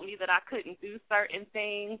 people told me that I couldn't do certain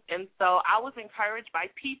things. And so I was encouraged by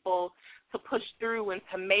people to push through and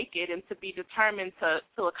to make it and to be determined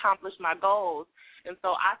to accomplish my goals. And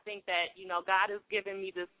so I think that, you know, God has given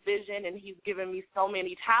me this vision and he's given me so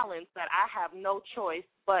many talents that I have no choice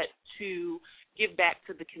but to give back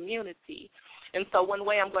to the community. And so one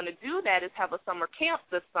way I'm going to do that is have a summer camp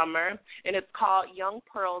this summer, and it's called Young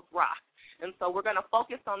Pearls Rock. And so we're going to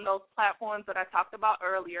focus on those platforms that I talked about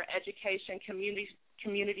earlier, education,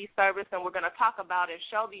 community service, and we're going to talk about and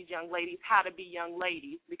show these young ladies how to be young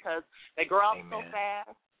ladies because they grow up so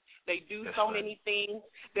fast. They do so many things.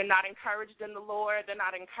 They're not encouraged in the Lord. They're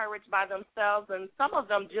not encouraged by themselves, and some of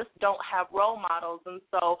them just don't have role models. And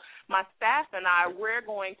so my staff and I, we're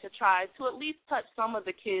going to try to at least touch some of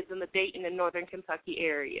the kids in the Dayton and Northern Kentucky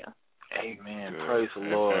area. Amen. Praise the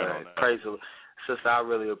Lord. Praise the Lord. Sister, I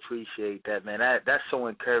really appreciate that, man. That's so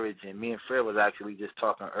encouraging. Me and Fred was actually just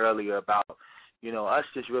talking earlier about, us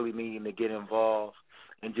just really needing to get involved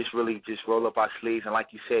and just really just roll up our sleeves. And like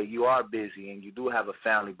you said, you are busy and you do have a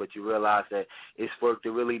family, but you realize that it's work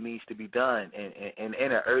that really needs to be done in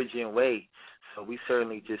an urgent way. So we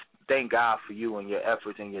certainly just thank God for you and your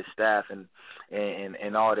efforts and your staff and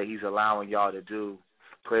all that he's allowing y'all to do.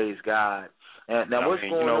 Praise God. And now what's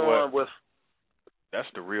going on with... That's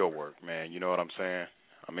the real work, man. You know what I'm saying?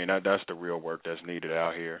 I mean, that's the real work that's needed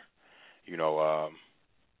out here.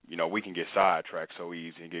 We can get sidetracked so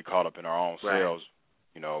easy and get caught up in our own selves,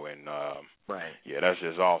 yeah, that's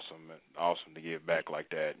just awesome. Awesome to give back like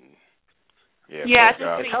that.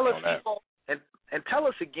 And tell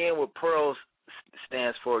us again what Pearls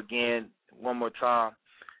stands for again, one more time.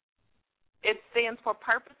 It stands for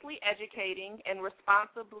Purposely Educating and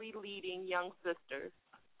Responsibly Leading Young Sisters.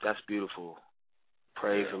 That's beautiful.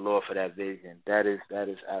 Praise the Lord for that vision. That is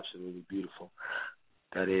absolutely beautiful.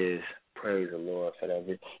 That is. Praise the Lord for that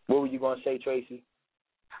vision. What were you going to say, Tracy?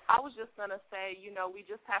 I was just going to say, we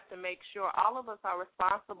just have to make sure all of us are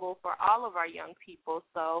responsible for all of our young people.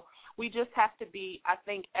 So we just have to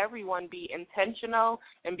everyone be intentional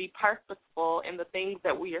and be purposeful in the things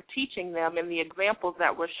that we are teaching them and the examples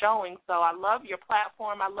that we're showing. So I love your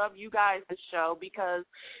platform. I love you guys' show because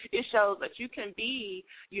it shows that you can be,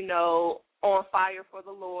 on fire for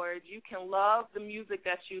the Lord. You can love the music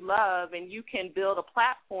that you love, and you can build a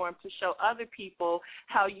platform to show other people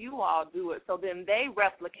how you all do it. So then they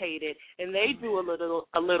replicate it, and they do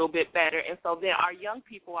a little bit better. And so then our young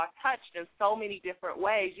people are touched in so many different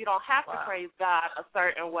ways. You don't have to praise God a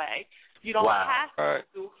certain way. You don't have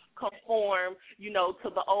to conform, to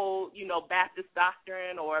the old, Baptist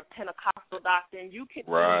doctrine or Pentecostal doctrine. You can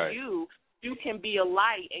do you. You can be a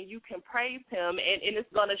light and you can praise him, and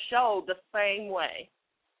it's going to show the same way.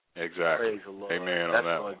 Exactly. Praise the Lord. Amen. That's on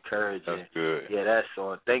that so one. Encouraging. That's good. Yeah, that's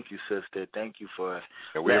so. Thank you, sister. Thank you for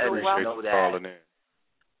we appreciate you calling in.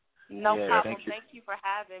 No problem. Thank you for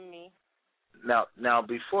having me. Now,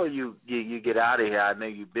 before you get out of here, I know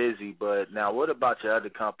you're busy, but now what about your other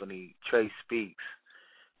company, Trey Speaks?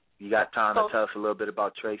 You got time to tell us a little bit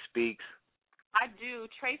about Trey Speaks? I do.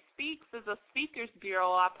 Trey Speaks is a speakers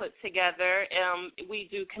bureau I put together. We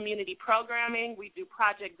do community programming. We do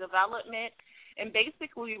project development. And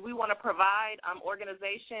basically, we want to provide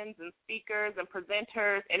organizations and speakers and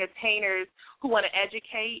presenters, entertainers who want to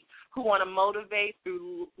educate, who want to motivate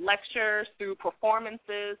through lectures, through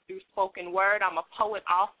performances, through spoken word. I'm a poet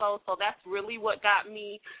also, so that's really what got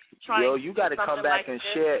me trying to do something like this. You got to come back and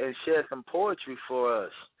share some poetry for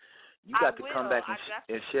us. You got to come back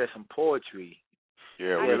and share some poetry.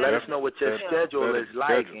 Yeah, let us know what your schedule is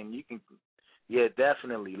like, and you can. Yeah,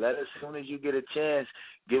 definitely. Let us, as soon as you get a chance,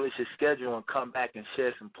 give us your schedule and come back and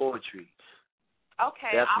share some poetry. Okay,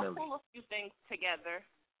 definitely. I'll pull a few things together.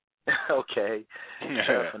 Okay,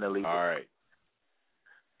 definitely. All right.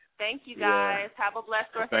 Thank you, guys. Have a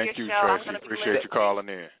blessed rest of your show. Thank you, Tracy. Appreciate you calling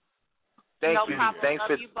in. Thank you. Problem. Thanks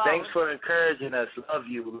for encouraging us. Love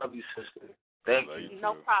you, sister. Thank you.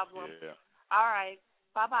 No problem. Yeah. All right.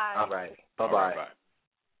 Bye-bye. All right. Bye-bye.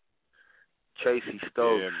 Tracy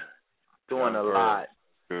Stokes doing a lot.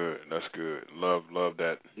 Good. That's good. Love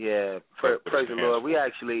that. Yeah. Praise the Lord. We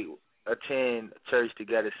actually attend church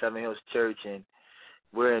together, Seven Hills Church, and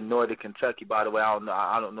we're in Northern Kentucky, by the way.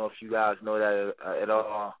 I don't know if you guys know that at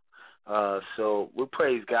all. So we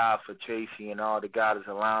praise God for Tracy and all that God is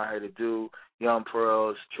allowing her to do. Young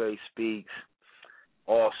Pearls, Trey Speaks.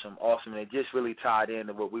 Awesome. And it just really tied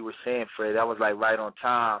into what we were saying, Fred. That was like right on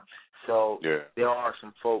time. So there are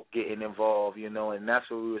some folk getting involved, and that's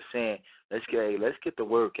what we were saying. Let's get the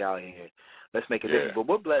work out here. Let's make a difference. But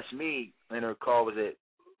what blessed me in her call was that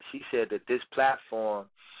she said that this platform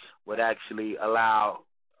would actually allow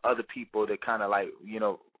other people to kind of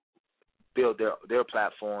build their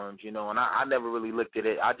platforms, and I never really looked at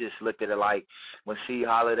it. I just looked at it like when she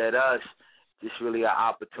hollered at us just really an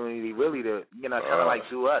opportunity, really to, kind of like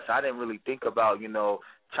do us. I didn't really think about,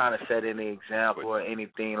 trying to set any example or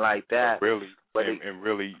anything like that. Really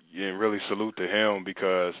salute to him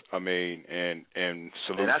because and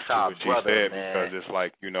salute to what G said, because it's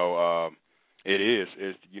like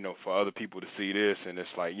it's for other people to see this, and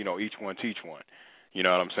it's like each one teach one. You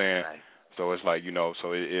know what I'm saying? Right. So it's like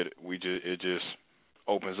so it just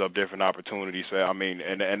opens up different opportunities. So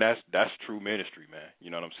and that's true ministry, man.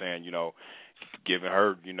 You know what I'm saying? Giving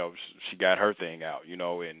her, she got her thing out,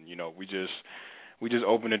 and we just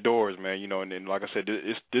open the doors, man, and then, like I said,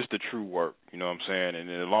 it's this the true work, you know what I'm saying?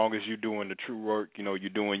 And as long as you're doing the true work, you're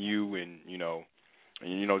doing you, and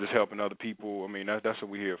just helping other people. That's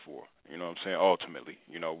what we're here for, you know what I'm saying? Ultimately,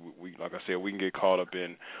 we like I said, we can get caught up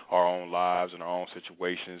in our own lives and our own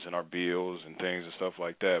situations and our bills and things and stuff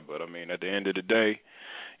like that. But at the end of the day,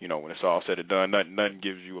 when it's all said and done, nothing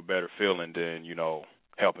gives you a better feeling than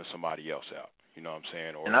helping somebody else out, you know what I'm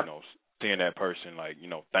saying? Or seeing that person like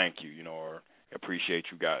thank you, or appreciate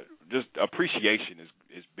you guys. Just appreciation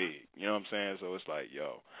is big. You know what I'm saying? So it's like,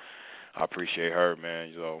 I appreciate her,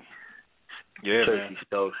 man. So yeah, Tracy man.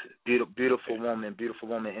 Stokes, beautiful woman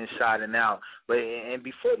inside and out. But and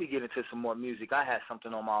before we get into some more music, I had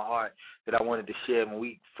something on my heart that I wanted to share when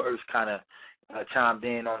we first kind of chimed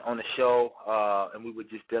in on the show, and we were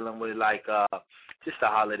just dealing with like just a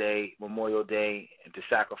holiday, Memorial Day, and the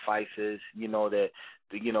sacrifices, that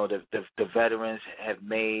the veterans have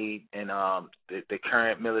made, and the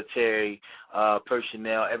current military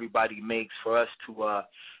personnel, everybody makes for us to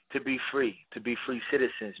be free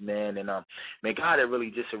citizens, man. And man, God had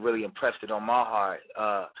really impressed it on my heart,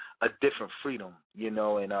 a different freedom, and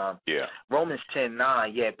Romans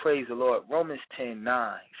 10:9, praise the Lord. Romans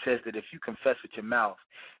 10:9 says that if you confess with your mouth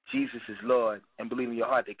Jesus is Lord and believe in your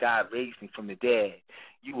heart that God raised him from the dead,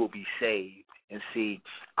 you will be saved. And see,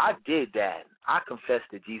 I did that. I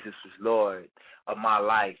confessed that Jesus was Lord of my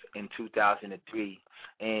life in 2003,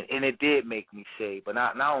 and it did make me saved. But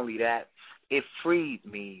not only that, it freed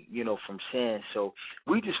me, from sin. So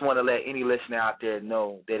we just want to let any listener out there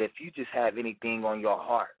know that if you just have anything on your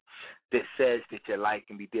heart that says that your life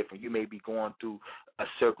can be different, you may be going through a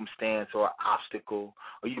circumstance or an obstacle,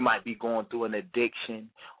 or you might be going through an addiction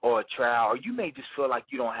or a trial, or you may just feel like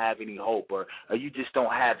you don't have any hope, or you just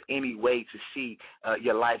don't have any way to see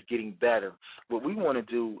your life getting better. What we want to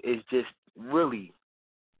do is just really,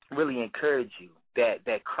 really encourage you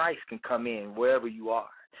that Christ can come in wherever you are.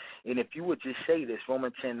 And if you would just say this,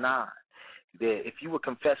 Romans 10:9, that if you would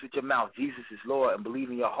confess with your mouth Jesus is Lord and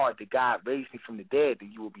believe in your heart that God raised me from the dead,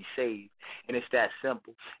 then you will be saved. And it's that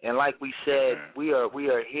simple. And like we said, we are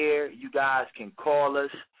here. You guys can call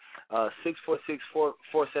us,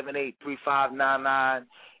 646-478-3599.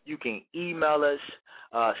 You can email us,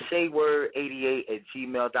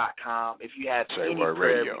 sayword88@gmail.com. If you have any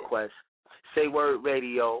prayer requests,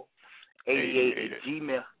 sayword88@gmail. At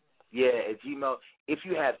Gmail. If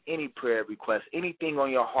you have any prayer requests, anything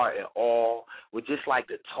on your heart at all, would just like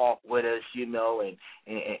to talk with us, and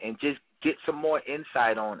just get some more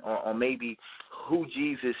insight on maybe who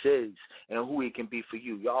Jesus is and who he can be for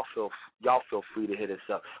you, y'all feel free to hit us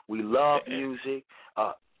up. We love music,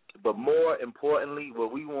 but more importantly,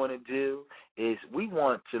 what we want to do is we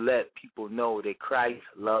want to let people know that Christ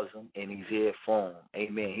loves them and he's here for them.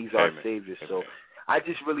 Amen. He's our Savior. Amen. So I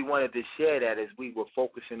just really wanted to share that as we were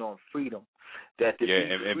focusing on freedom, that to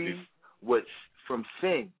be free from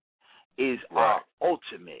sin is our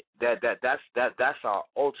ultimate. That's our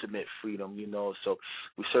ultimate freedom, So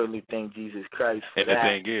we certainly thank Jesus Christ for that. And the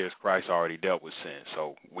thing is, Christ already dealt with sin,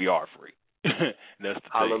 so we are free. That's the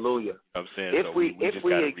Hallelujah. thing. I'm saying, if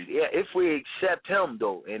we accept him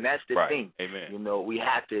though, and that's the thing. Amen. We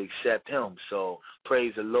have to accept him. So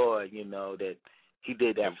praise the Lord, that he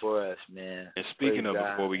did that for us, man. And speaking of,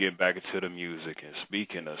 before we get back into the music, and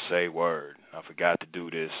speaking of Say Word, I forgot to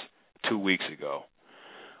do this 2 weeks ago.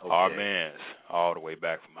 Okay. Our man's all the way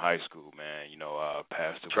back from high school, man.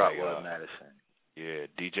 Passed away. Madison. Yeah,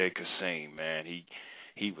 DJ Kasim, man.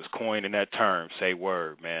 He was coining that term, Say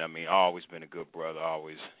Word, man. Always been a good brother,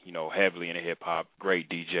 always, heavily into hip hop. Great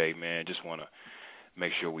DJ, man. Just want to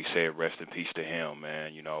make sure we say rest in peace to him,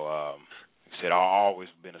 man. Said I've always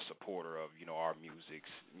been a supporter of, our music,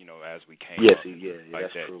 as we came up. Like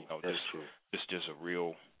that's that, true. True. Just a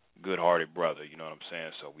real good-hearted brother, you know what I'm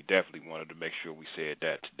saying? So we definitely wanted to make sure we said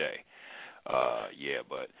that today.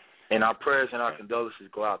 But... And our prayers and our condolences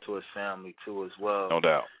go out to his family, too, as well. No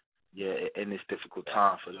doubt. Yeah, in this difficult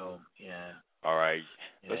time for them, All right.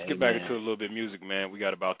 Let's get back into a little bit of music, man. We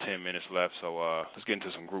got about 10 minutes left, so let's get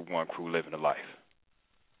into some Group 1 crew living the life.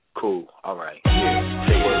 Cool. All right.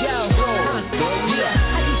 Yo, bro.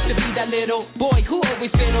 Yeah. to be that little boy who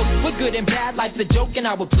always fiddles with good and bad. Life's a joke and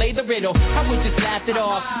I would play the riddle. I would just laugh it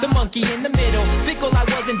off, the monkey in the middle. Fickle I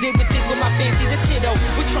was and did with it with my fancy the kiddo.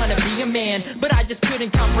 We're trying to be a man, but I just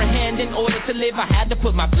couldn't comprehend. In order to live, I had to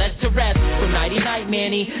put my flesh to rest. So nighty night,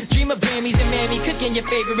 Manny. Dream of Grammys and Mammy, cooking your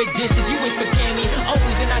favorite dishes. You wish for Cammy.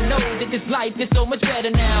 Always, and I know that this life is so much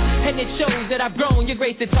better now. And it shows that I've grown. Your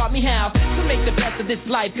grace has taught me how to make the best of this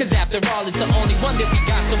life. Cause after all, it's the only one that we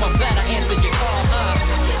got. So I'm glad I answered your call,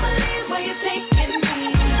 Where you taking me?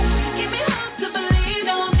 Give me hope to believe,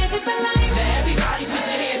 don't give it the light. Now everybody put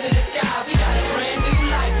your hands in the sky. We got a brand new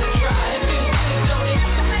life to try to do. Don't it?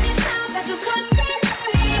 So many times that you couldn't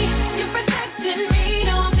see. You protected me,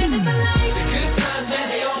 don't give it the light. The good times, man,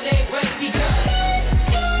 they on their way because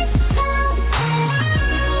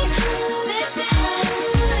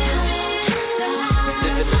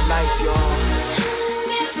living the life, y'all.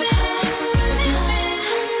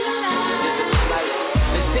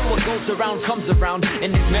 Around comes around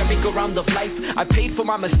in this merry-go-round of life. I paid for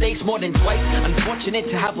my mistakes more than twice. Unfortunate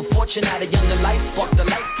to have a fortune at a younger life. Fuck the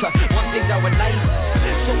lights, one thing that were nice.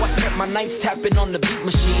 So I kept my nights tapping on the beat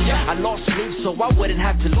machine. I lost sleep so I wouldn't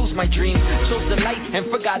have to lose my dream. Chose the light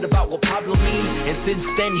and forgot about what Pablo means. And since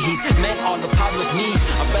then he's met all of Pablo's needs.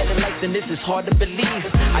 A better life than this is hard to believe.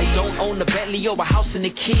 I don't own a Bentley or a house in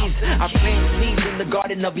the Keys. I plant seeds in the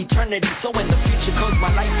garden of eternity. So when the future comes,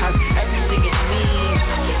 my life has everything it needs.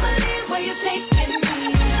 Where you taking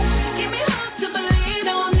me? Give me hope to believe,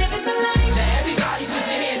 don't live it the light. Now everybody put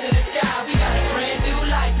your hands in the sky. We got a brand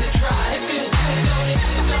new life to try to do. Don't it?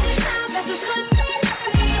 So many times that you couldn't see.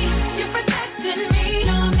 You protected me,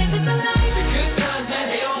 don't live it the light. The good times, man,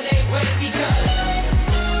 they on their way because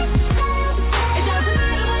it doesn't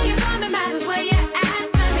matter where you're from, it matters where you're at.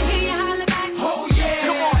 Let me hear you holler back. Oh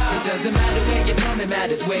yeah. Come on. It doesn't matter where you're from, it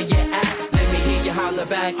matters where you're at. Let me hear you holler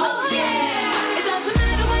back. Oh yeah. It doesn't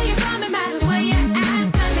matter where you're from, it matters where you're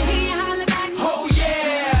at. Let me hear you holler back. Oh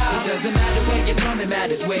yeah. It doesn't matter where you're from, it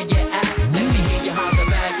matters where you're at. Let me hear you holler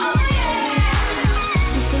back. Oh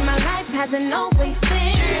yeah. You see, my life hasn't always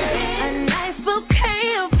been a nice bouquet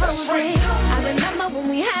of roses. I remember when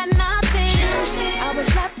we had nothing. I was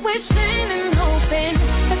left wishing and hoping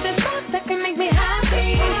that there's thoughts that can make me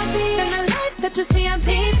happy. Then the life that you see on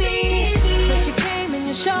TV. But you came and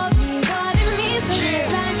you showed me what it means to live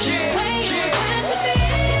life the way you had to be.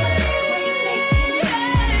 Where you taking me?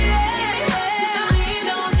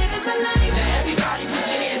 Don't live it the light. Now everybody put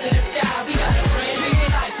your hands in the sky. We got a brand new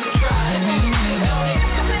life to try to do. Don't it?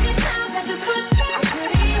 So many times I just couldn't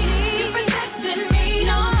believe you protected me.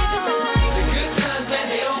 Don't live it the light. The good times, man,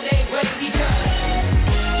 they on their way because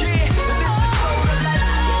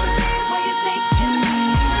Where you taking me?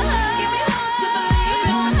 Give me hope to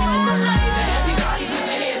believe, don't live it the light. now everybody put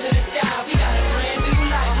your hands in the sky. We got a brand new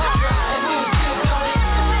life to try to do. Don't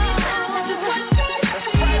it?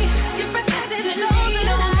 You protected me,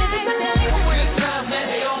 don't live it the light. The good times, man,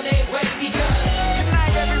 they on their way because Good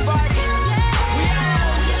night, everybody.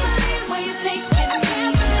 Where you taking me?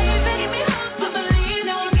 Give me hope to believe,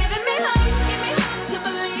 don't giving me hope. Give me hope to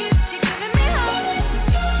believe, you're giving me hope.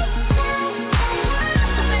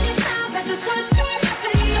 So many times I just couldn't believe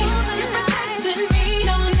you protected me,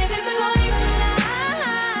 don't live it the light.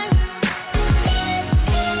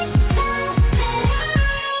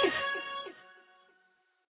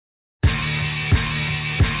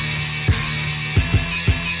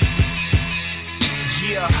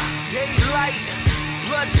 Yeah, daylight,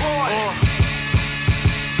 bloodborne,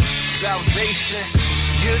 salvation.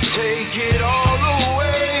 You take it all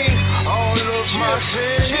away. All of my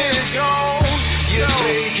sin is gone. You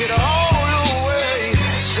take it all away.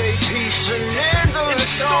 Say peace and end the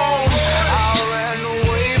storm. I ran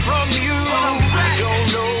away from you.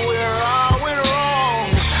 Don't know where I went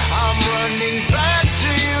wrong. I'm running back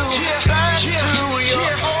to you. Back to your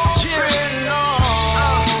open arms.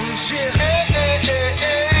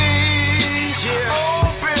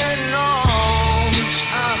 Open arms.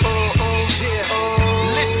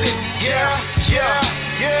 Listen, yeah.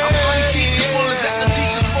 I'm unteachable, is that the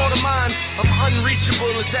teacher's for the mind? I'm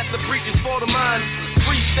unreachable, is that the breacher's for the mind?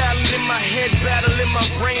 Freestyling in my head, battling my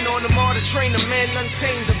brain on the martyr train. A man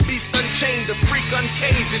untamed, a beast unchained, a freak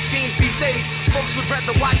uncaged. It seems these days, folks would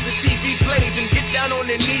rather watch the TV play than get down on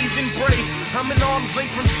their knees and pray. I'm an arm's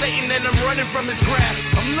length from Satan and I'm running from his grasp.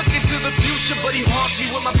 I'm looking to the future, but he haunts me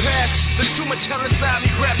with my past. There's too much hell inside me,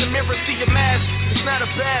 grab the mirror, see your mask. It's not a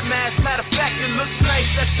bad mask, matter of fact, it looks nice.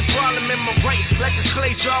 That's the problem in my right, like a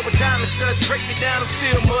clay jar with diamond studs. Break me down and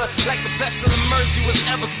feel mud, like the vessel of mercy. mercy was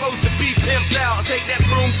ever supposed to be pimped out. Take that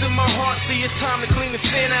broom to my heart, see it's time to clean the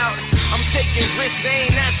sin out. I'm taking risks, they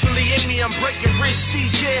ain't naturally in me, I'm breaking risks.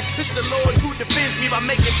 Yeah, it's the Lord who defends me by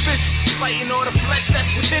making fists, fighting all the flesh that's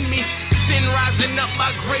within me. Sin rising up,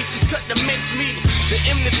 my grace is cut to mince meat. The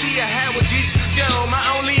enmity I had with Jesus is gone. My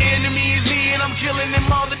only enemy is me, and I'm killing him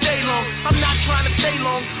all the day long. I'm not trying to stay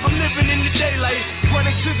long, I'm living in the daylight,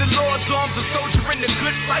 running to the Lord's arms, a soldier in the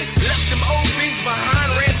good fight. Left them old things behind,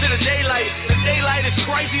 ran to the daylight. The daylight is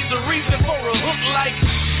Christ, he's the reason for a hook like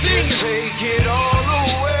sing. Take it all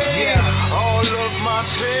away, yeah. All of my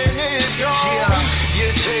sin is gone, yeah.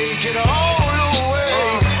 You take it all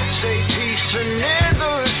away, say peace and in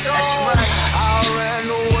the storm. Right. I ran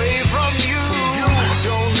away from you,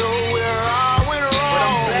 don't know where I went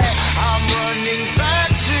wrong, but I'm running back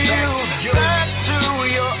to you, back to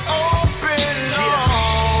your open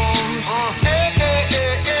arms. Hey, hey,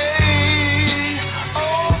 hey, hey.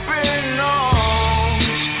 Open arms.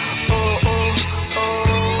 Oh, oh,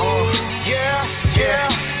 oh, yeah, yeah,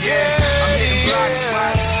 yeah. I'm hitting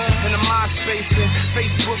blocks in the MySpace and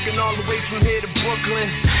Facebook and all the way from here to Brooklyn.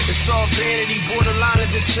 It's all vanity, borderline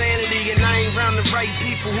of insanity, and I ain't round the right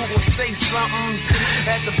people who gon' say something.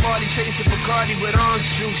 At the party, tasting Bacardi with orange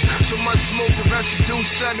juice. So much smoke and residue,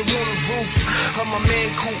 settled on the roof of my man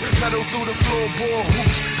coupe, pedal through the floorboard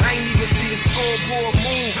hoops. I ain't even see the scoreboard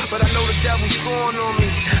move, but I know the devil's scoring on me,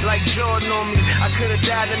 like Jordan on me. I could've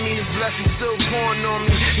died, I mean his blessing still pouring on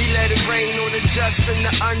me. He let it rain on the just and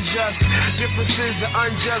the unjust. Difference is the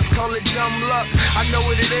unjust, call it dumb luck. I know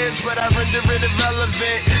what it is, but I render it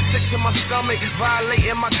irrelevant. Sick to my stomach,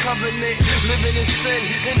 violating my covenant, living in sin,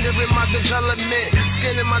 hindering my development,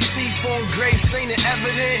 skinning my teeth on grace, ain't it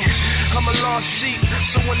evident? I'm a lost sheep,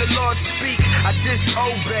 so when the Lord speak, I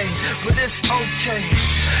disobey, but it's okay,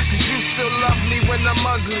 cause you still love me when I'm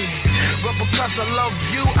ugly, but because I love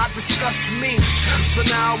you, I disgust me, so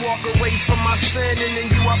now I walk away from my sin, and in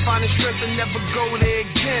you I find the strength to never go there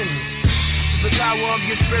again. The power of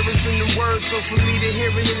your spirit's in the word, so for me to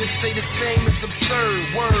hear it and stay the same is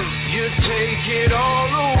absurd. Word, you take it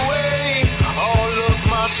all away, all of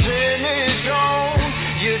my sin is gone.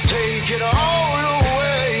 You take it all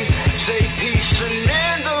away, say peace and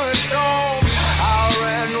in the storm. I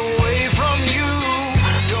ran away from you,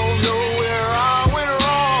 don't know where I went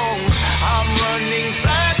wrong. I'm running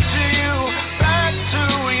back to you, back to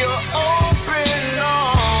your open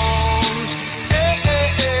arms. Hey, hey,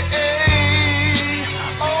 hey, hey.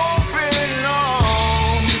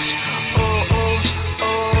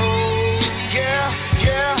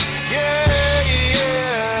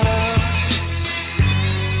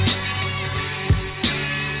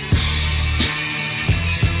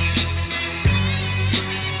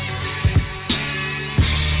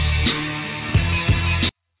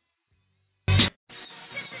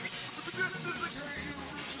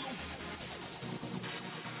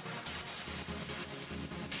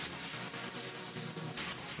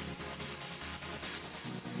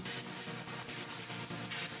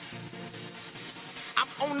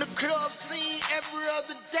 On the club scene every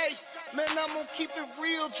other day. Man, I'm gonna keep it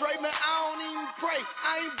real, Dre. Man, I don't even pray.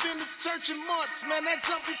 I ain't been to church in months, man. That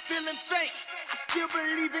jump is feeling fake. I still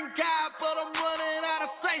believe in God, but I'm running out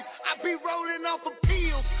of faith. I be rolling off of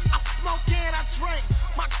pills. I smoke and I drink.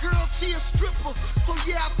 My girl, she a stripper, so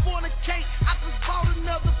yeah, I fornicate. I just bought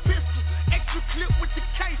another pistol, extra clip with the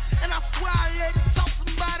case, and I swear I let it talk.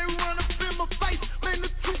 Somebody run up in my face. Man,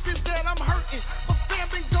 the truth is that I'm hurting. My fam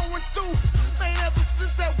been going through. Man, ever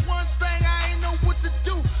since that one thing, I ain't know what to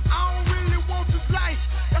do. I don't really want this life.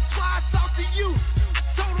 That's why I talk to you. I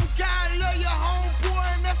told him, God, love your homeboy,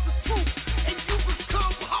 and that's the truth. And you can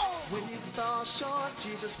come home. When you fall short,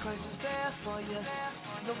 Jesus Christ is there for you.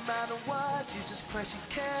 No matter what, Jesus Christ, He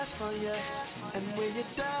cares for you. And when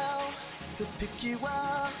you're down, He'll pick you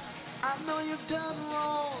up. I know you've done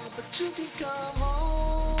wrong, but you can come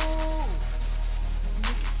home. You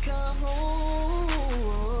can come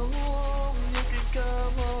home. You can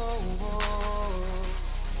come home.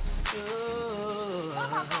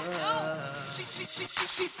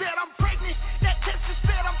 She said I'm pregnant. That test just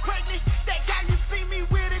said I'm pregnant. That guy you see me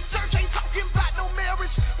with in church ain't talking about no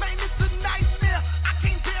marriage. Man, it's a nightmare. I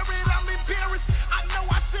can't bear it. I'm embarrassed. I know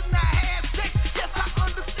I shouldn't have had sex. Yes, I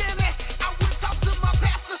understand that. I would talk to my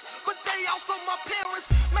pastor, but they also my parents.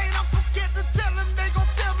 Man, I'm so scared to tell them. They gon'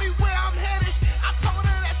 tell me where I'm headed. I told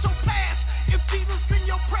her that's your past. If Jesus in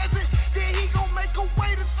your present, then He gon' make a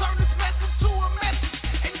way to turn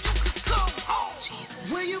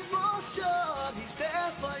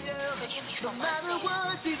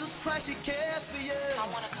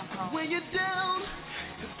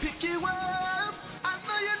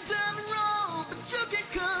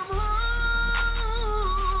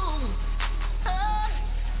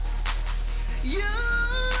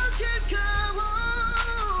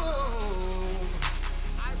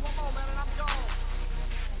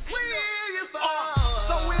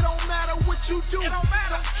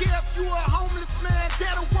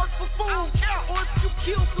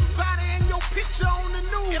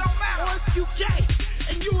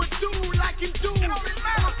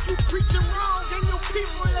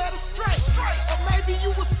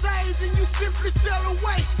simply fell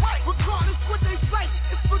away. Regardless what they say,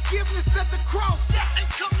 it's forgiveness at the cross. Ain't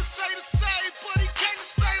come to say the same, but he came to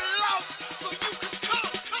say the lost. So you can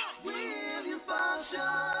come. Will you fall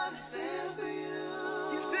short? Stand for you.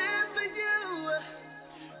 He stands for you.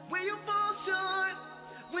 Will you fall short?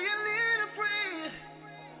 Will you need a friend?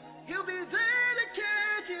 He'll be there to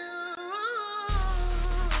catch you.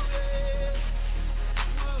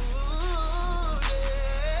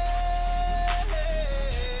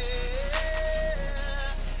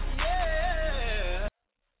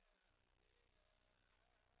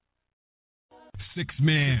 Six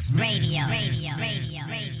Man Radio.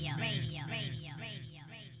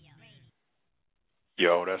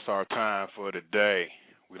 Yo, that's our time for today.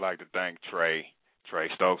 We'd like to thank Trey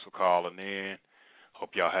Stokes for calling in. Hope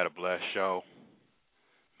y'all had a blessed show.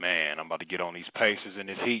 Man, I'm about to get on these Pacers in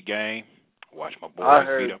this Heat game. Watch my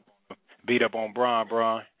boys beat up on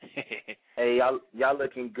Bron. Hey, y'all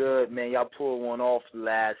looking good, man. Y'all pulled one off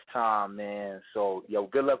last time, man. So, yo,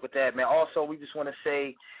 good luck with that, man. Also, we just want to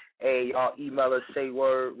say, hey, y'all email us,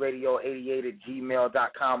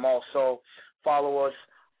 saywordradio88@gmail.com. Also, follow us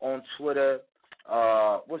on Twitter.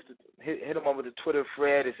 Hit them over the Twitter,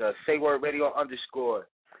 Fred. It's saywordradio_.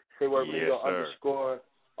 Saywordradio_.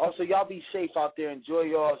 Also, y'all be safe out there. Enjoy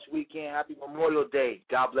y'all's weekend. Happy Memorial Day.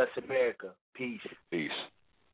 God bless America. Peace.